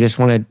 Yeah. I just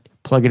want to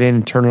plug it in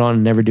and turn it on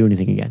and never do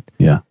anything again.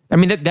 Yeah. I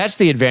mean, that's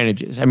the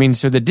advantages. I mean,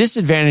 so the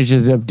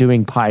disadvantages of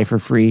doing Pi for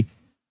free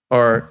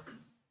are,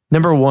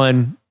 number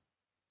one,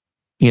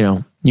 you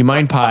know, you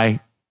mine Pi,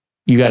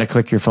 you got to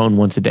click your phone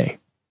once a day.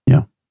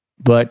 Yeah.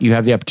 But you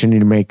have the opportunity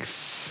to make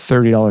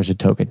 $30 a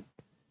token.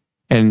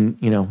 And,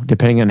 you know,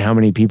 depending on how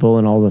many people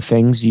and all the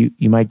things, you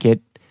might get,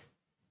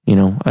 you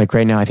know, like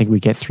right now, I think we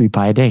get 3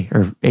 Pi a day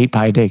or 8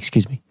 Pi a day,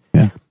 excuse me.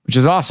 Yeah. Which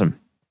is awesome.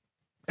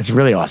 It's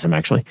really awesome,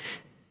 actually.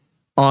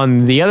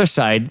 On the other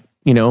side,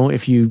 you know,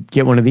 if you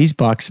get one of these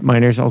box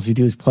miners, all you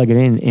do is plug it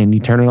in and you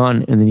turn it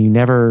on and then you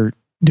never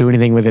do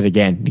anything with it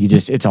again.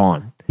 It's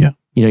on. Yeah.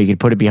 You know, you can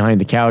put it behind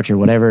the couch or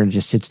whatever and it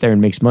just sits there and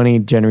makes money,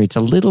 generates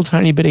a little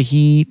tiny bit of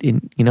heat.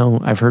 And, you know,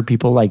 I've heard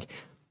people like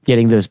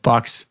getting the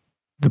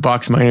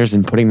box miners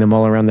and putting them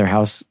all around their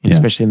house,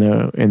 especially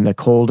in the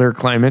colder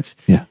climates.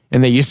 Yeah.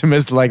 And they use them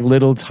as like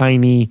little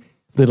tiny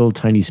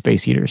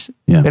space heaters.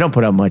 Yeah. They don't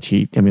put out much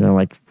heat. I mean, they're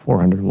like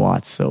 400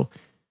 watts. So,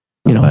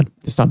 you know,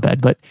 it's not bad,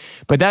 but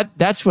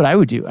that's what I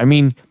would do. I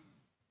mean,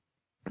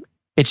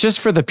 it's just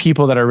for the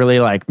people that are really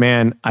like,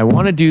 man, I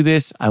want to do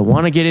this. I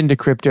want to get into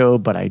crypto,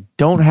 but I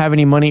don't have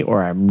any money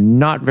or I'm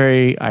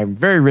very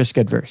risk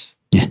adverse.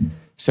 Yeah.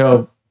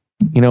 So,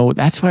 you know,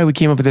 that's why we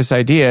came up with this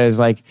idea is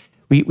like,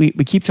 we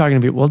keep talking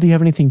about, well, do you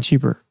have anything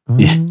cheaper?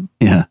 Yeah.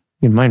 Yeah.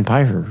 You can mine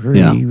Pi for free.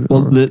 Yeah.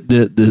 Well,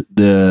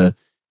 the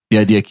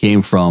idea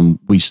came from,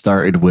 we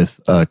started with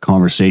a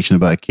conversation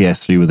about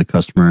KS3 with a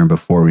customer, and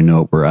before we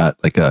know it, we're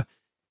at like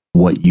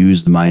what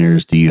used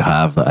miners do you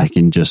have that I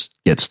can just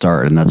get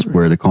started? And that's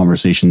where the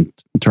conversation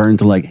turned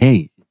to like,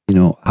 hey, you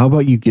know, how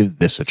about you give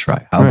this a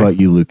try? How about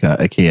you look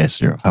at a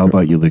KS0? How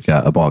about you look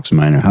at a box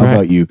miner? How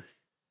about you,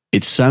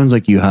 it sounds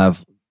like you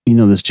have, you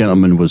know, this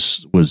gentleman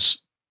was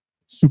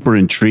super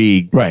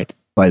intrigued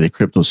by the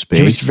crypto space.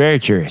 He was very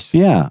curious.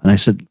 Yeah. And I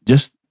said,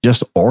 just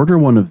order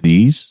one of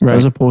these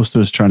as opposed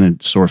to us trying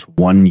to source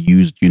one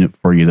used unit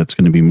for you that's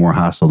going to be more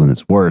hassle than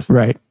it's worth.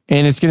 Right.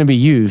 And it's going to be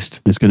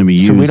used. It's going to be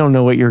used. So we don't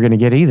know what you're going to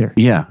get either.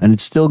 Yeah. And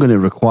it's still going to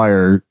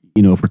require,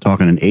 you know, if we're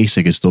talking an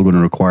ASIC, it's still going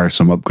to require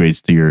some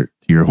upgrades to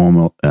your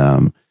home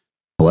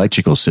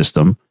electrical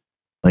system.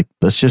 Like,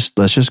 let's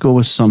just go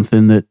with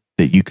something that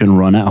you can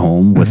run at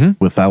home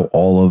without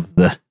all of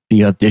the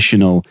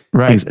additional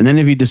things. And then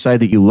if you decide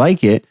that you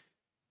like it,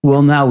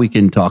 well, now we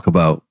can talk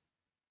about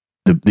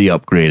the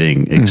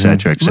upgrading, et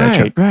cetera, et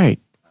cetera. Right.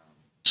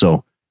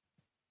 So,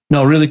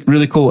 no, really,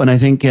 really cool. And I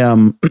think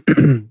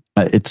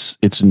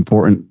it's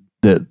important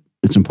to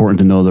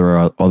know there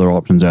are other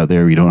options out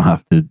there. You don't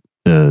have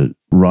to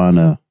run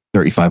a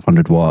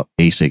 3,500 watt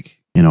ASIC,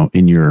 you know,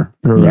 in your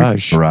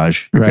garage,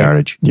 your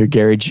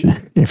garage,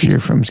 if you're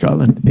from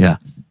Scotland. Yeah.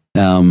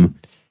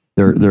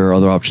 There are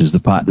other options. The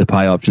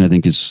Pi option, I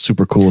think, is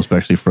super cool,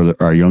 especially for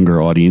our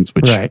younger audience,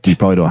 which we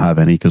probably don't have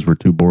any because we're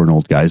two boring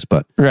old guys.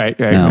 But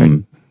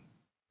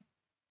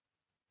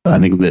I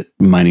think that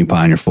mining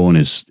Pi on your phone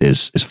is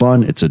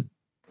fun. It's a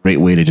great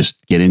way to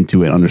just get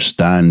into it,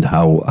 understand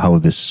how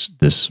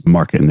this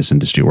market and this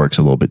industry works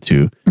a little bit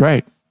too.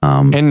 Right.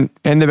 And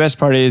the best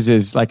part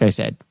is like I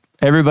said,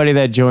 everybody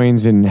that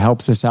joins and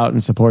helps us out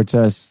and supports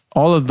us,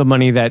 all of the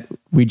money that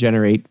we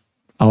generate,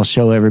 I'll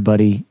show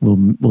everybody.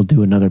 We'll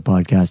do another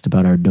podcast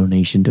about our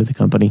donation to the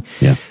company.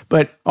 Yeah.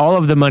 But all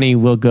of the money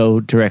will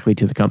go directly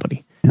to the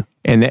company. Yeah.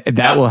 And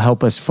that will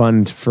help us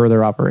fund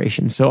further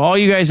operations. So all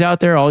you guys out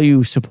there, all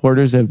you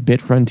supporters of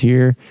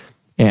BitFrontier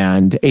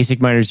and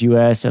ASIC Miners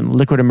US and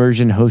Liquid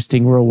Immersion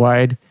Hosting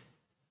Worldwide,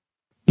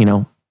 you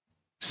know,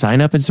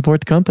 sign up and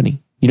support the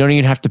company. You don't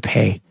even have to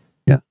pay.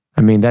 Yeah.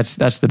 I mean, that's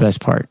the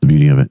best part. The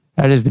beauty of it.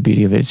 That is the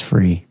beauty of it. It's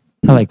free.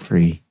 I like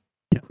free.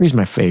 Yeah. Free's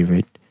my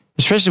favorite.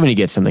 Especially when you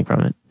get something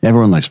from it.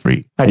 Everyone likes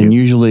free. And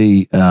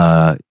usually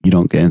you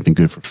don't get anything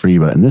good for free,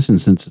 but in this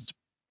instance, it's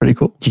pretty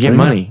cool. You get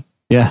money.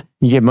 Yeah.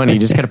 You get money. You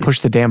just got to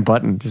push the damn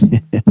button just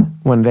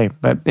one day.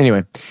 But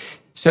anyway,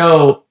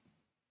 so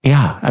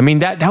yeah, I mean,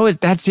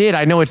 that's it.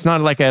 I know it's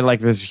not like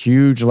this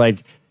huge,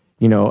 like,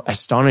 you know,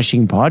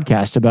 astonishing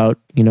podcast about,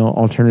 you know,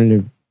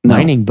 alternative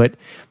mining, but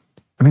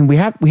I mean, we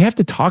have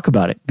to talk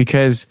about it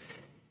because,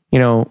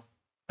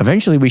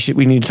 eventually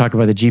we need to talk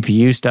about the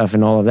GPU stuff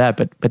and all of that,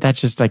 but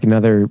that's just like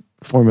another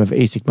form of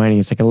ASIC mining.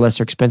 It's like a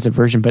lesser expensive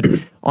version, but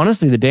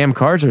honestly, the damn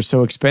cards are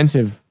so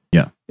expensive.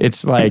 Yeah.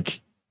 It's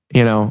like,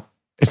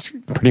 it's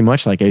pretty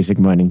much like ASIC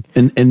mining.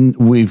 And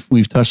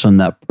we've touched on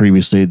that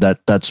previously. That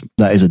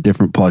is a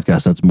different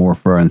podcast. That's more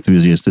for our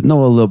enthusiasts that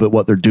know a little bit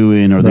what they're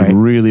doing, or they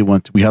really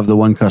want to. We have the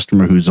one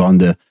customer who's on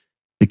the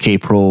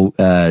K-Pro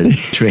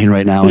train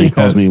right now, and he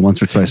calls me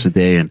once or twice a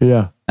day.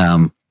 And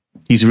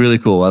he's really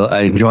cool.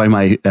 I enjoy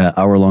my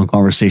hour-long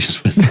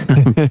conversations with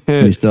him.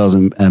 He still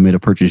hasn't made a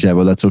purchase yet,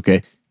 but that's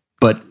okay.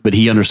 But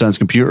he understands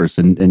computers,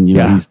 and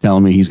he's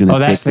telling me he's going to. Oh,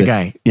 that's the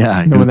guy.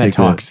 Yeah, the one that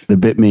talks. The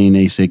Bitmain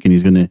ASIC, and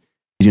he's going to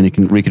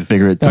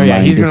reconfigure it.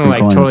 He's going to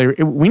like coins.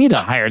 Totally. We need to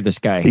hire this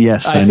guy.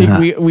 Yes, I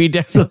think we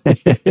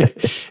definitely.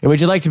 Would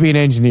you like to be an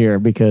engineer?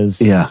 Because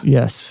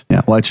yes.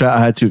 Well, I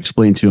had to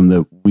explain to him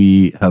that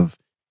we have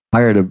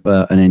hired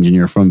an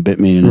engineer from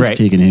Bitmain, and it's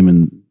taken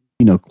him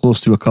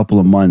close to a couple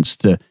of months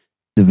to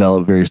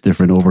develop various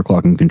different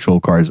overclocking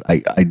control cards.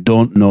 I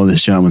don't know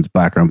this gentleman's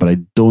background, but I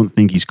don't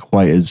think he's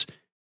quite as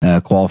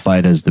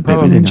qualified as the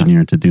Bitmain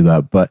engineer to do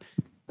that. But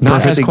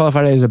not as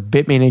qualified as a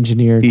Bitmain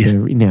engineer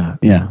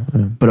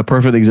but a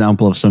perfect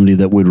example of somebody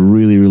that would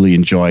really, really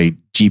enjoy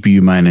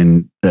GPU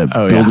mining,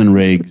 building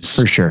rigs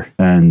for sure.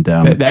 And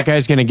that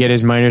guy's going to get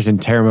his miners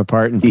and tear them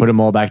apart and put them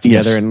all back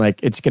together, and like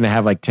it's going to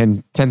have like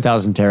 10,000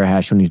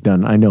 terahash when he's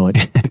done. I know it.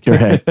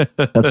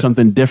 That's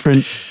something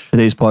different.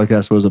 Today's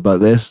podcast was about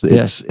this.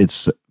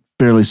 It's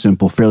fairly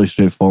simple, fairly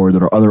straightforward.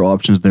 There are other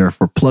options there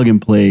for plug and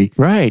play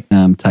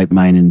type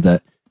mining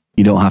that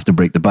you don't have to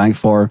break the bank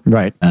for.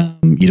 Right.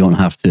 You don't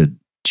have to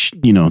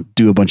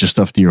do a bunch of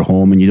stuff to your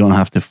home, and you don't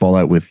have to fall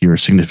out with your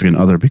significant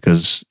other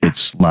because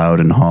it's loud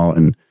and hot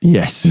and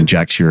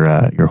injects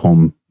your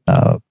home.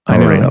 I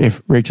know. Right up.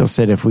 If Rachel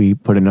said if we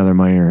put another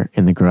miner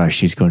in the garage,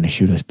 she's going to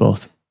shoot us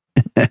both.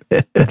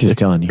 I'm just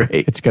telling you,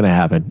 it's going to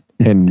happen,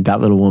 and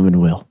that little woman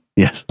will.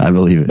 Yes, I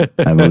believe it.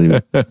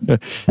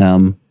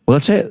 Well,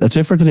 that's it. That's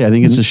it for today. I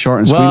think it's a short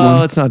and sweet one.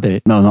 Well, it's not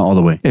the... No, not all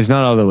the way. It's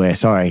not all the way.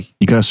 Sorry.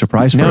 You got a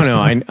surprise for us? No,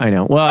 I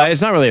know. Well,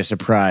 it's not really a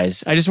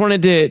surprise. I just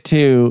wanted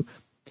to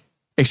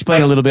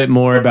explain a little bit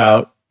more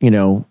about,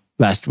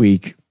 last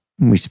week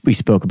we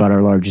spoke about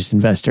our largest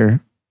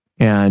investor,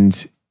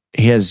 and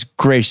he has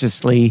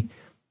graciously,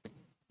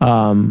 he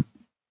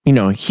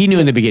knew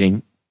in the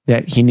beginning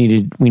that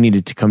we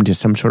needed to come to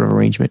some sort of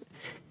arrangement.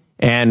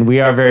 And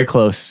we are very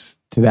close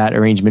to that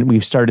arrangement.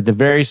 We've started the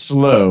very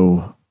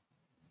slow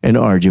and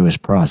arduous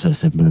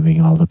process of moving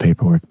all the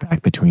paperwork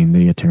back between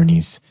the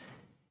attorneys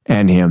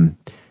and him.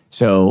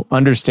 So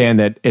understand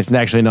that it's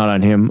actually not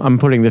on him. I'm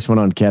putting this one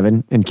on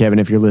Kevin. And Kevin,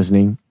 if you're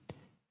listening,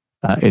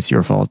 it's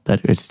your fault that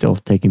it's still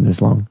taking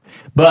this long.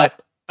 But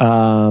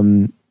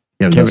Kevin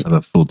does have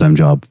a full-time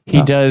job.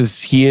 He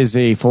does. He is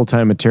a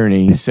full-time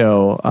attorney.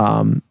 So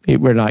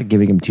we're not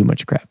giving him too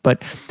much crap.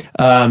 But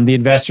the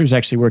investor is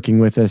actually working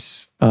with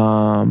us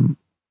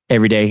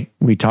every day.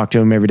 We talk to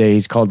him every day.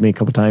 He's called me a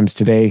couple times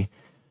today.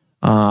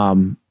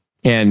 And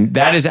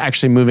that is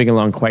actually moving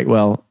along quite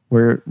well.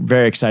 We're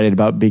very excited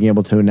about being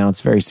able to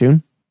announce very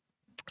soon.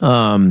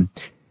 And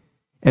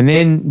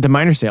then the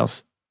miner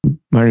sales.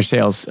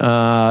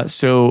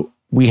 So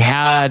we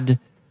had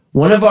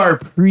one of our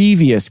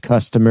previous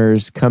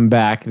customers come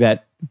back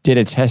that did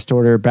a test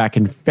order back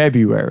in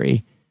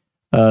February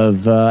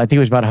of, I think it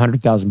was about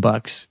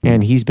 $100,000.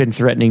 And he's been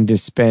threatening to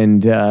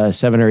spend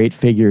 7 or 8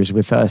 figures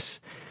with us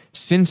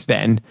since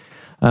then.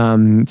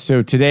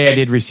 So today I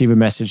did receive a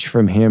message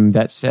from him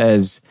that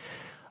says,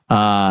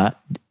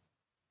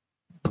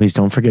 please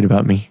don't forget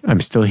about me. I'm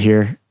still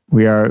here.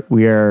 We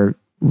are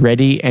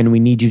ready, and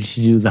we need you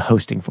to do the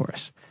hosting for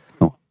us.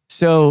 Oh.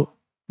 So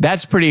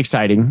that's pretty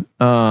exciting.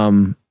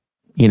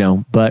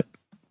 But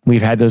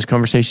we've had those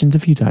conversations a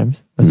few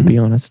times. Let's be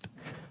honest.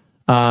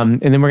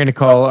 And then we're going to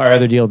call our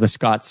other deal the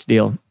Scott's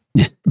deal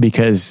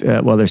because,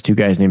 there's 2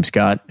 guys named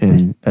Scott,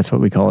 and that's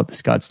what we call it, the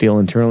Scott's deal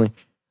internally.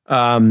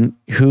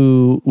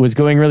 Who was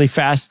going really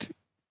fast.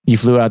 You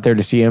flew out there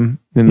to see him,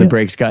 then the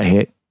brakes got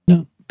hit.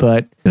 No.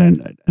 But I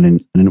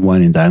didn't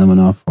want to dine them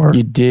enough, or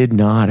you did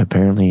not.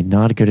 Apparently,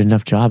 not a good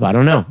enough job. I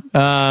don't know.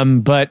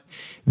 But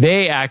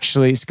they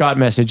actually, Scott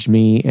messaged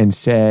me and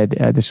said,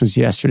 this was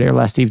yesterday or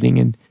last evening,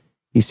 and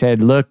he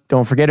said, "Look,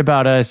 don't forget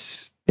about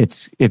us.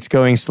 It's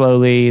going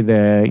slowly.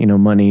 The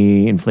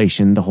money,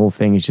 inflation, the whole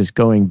thing is just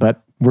going,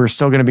 but we're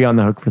still going to be on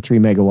the hook for 3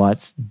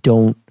 megawatts.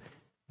 Don't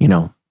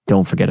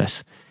forget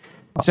us."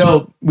 Awesome.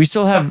 So we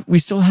still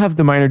have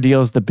the minor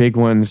deals, the big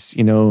ones,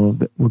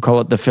 we'll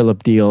call it the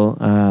Philip deal.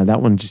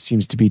 That one just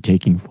seems to be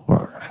taking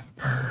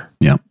forever.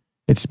 Yeah.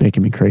 It's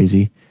making me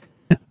crazy.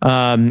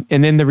 And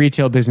then the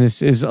retail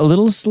business is a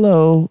little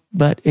slow,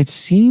 but it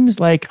seems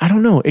like, I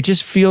don't know, it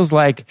just feels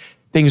like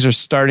things are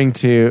starting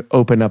to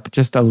open up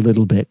just a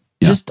little bit.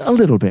 Yeah. Just a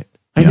little bit.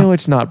 I know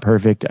it's not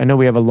perfect. I know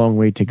we have a long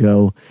way to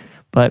go,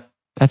 but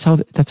that's how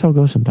it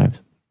goes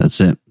sometimes.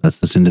 That's it. That's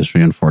this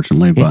industry,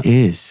 unfortunately. But it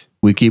is.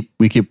 We keep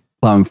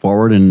plowing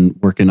forward and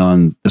working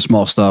on the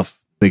small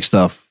stuff, big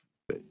stuff.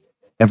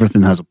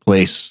 everything has a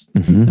place,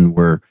 and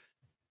we're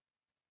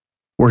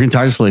working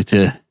tirelessly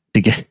to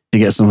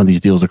get some of these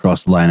deals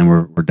across the line, and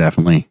we're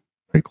definitely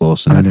very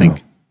close. And I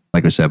think,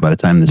 like I said, by the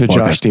time this the podcast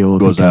Josh deal will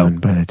goes be done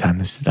out, by the time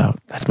this is out.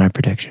 That's my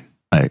prediction.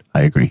 I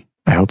agree.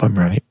 I hope I'm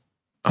right.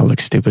 I'll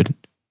look stupid.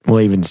 Well,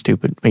 even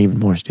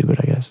more stupid,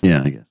 I guess.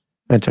 Yeah, I guess.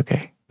 That's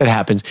okay. It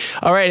happens.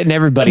 All right, and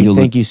everybody, You'll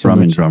thank you so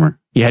much. Drummer.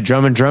 Yeah,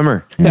 drum and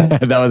drummer. Yeah.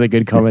 That was a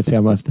good comment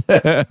Sam left.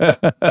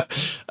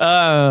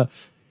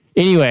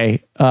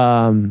 Anyway,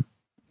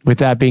 with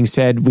that being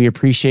said, we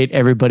appreciate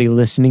everybody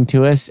listening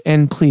to us.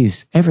 And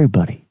please,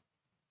 everybody,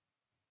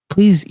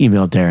 please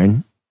email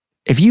Darren.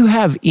 If you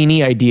have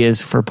any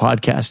ideas for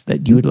podcasts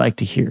that you would like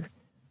to hear,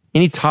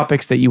 any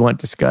topics that you want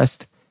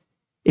discussed,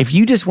 if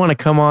you just want to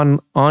come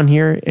on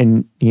here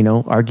and,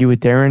 argue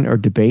with Darren or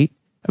debate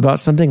about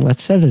something,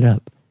 let's set it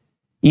up.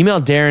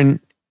 Email Darren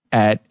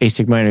at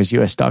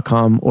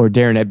asicminersus.com or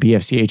Darren at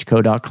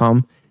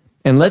bfchco.com,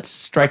 and let's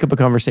strike up a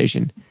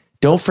conversation.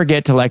 Don't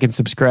forget to like and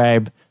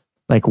subscribe,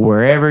 like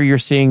wherever you're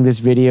seeing this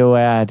video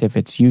at, if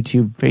it's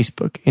YouTube,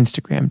 Facebook,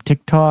 Instagram,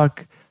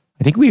 TikTok.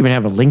 I think we even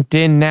have a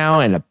LinkedIn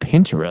now and a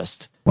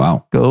Pinterest.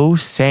 Wow. Go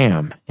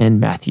Sam and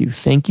Matthew.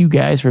 Thank you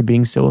guys for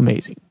being so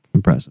amazing.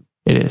 Impressive.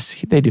 It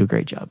is. They do a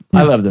great job.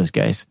 Yeah. I love those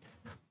guys.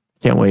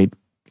 Can't wait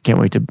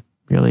to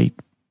really,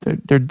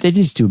 they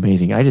just do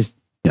amazing. I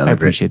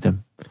appreciate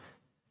them.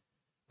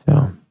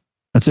 So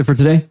that's it for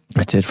today.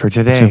 That's it for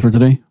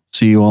today.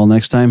 See you all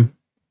next time.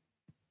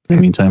 In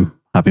the meantime,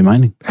 happy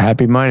mining.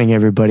 Happy mining,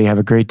 everybody. Have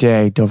a great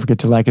day. Don't forget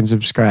to like and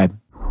subscribe.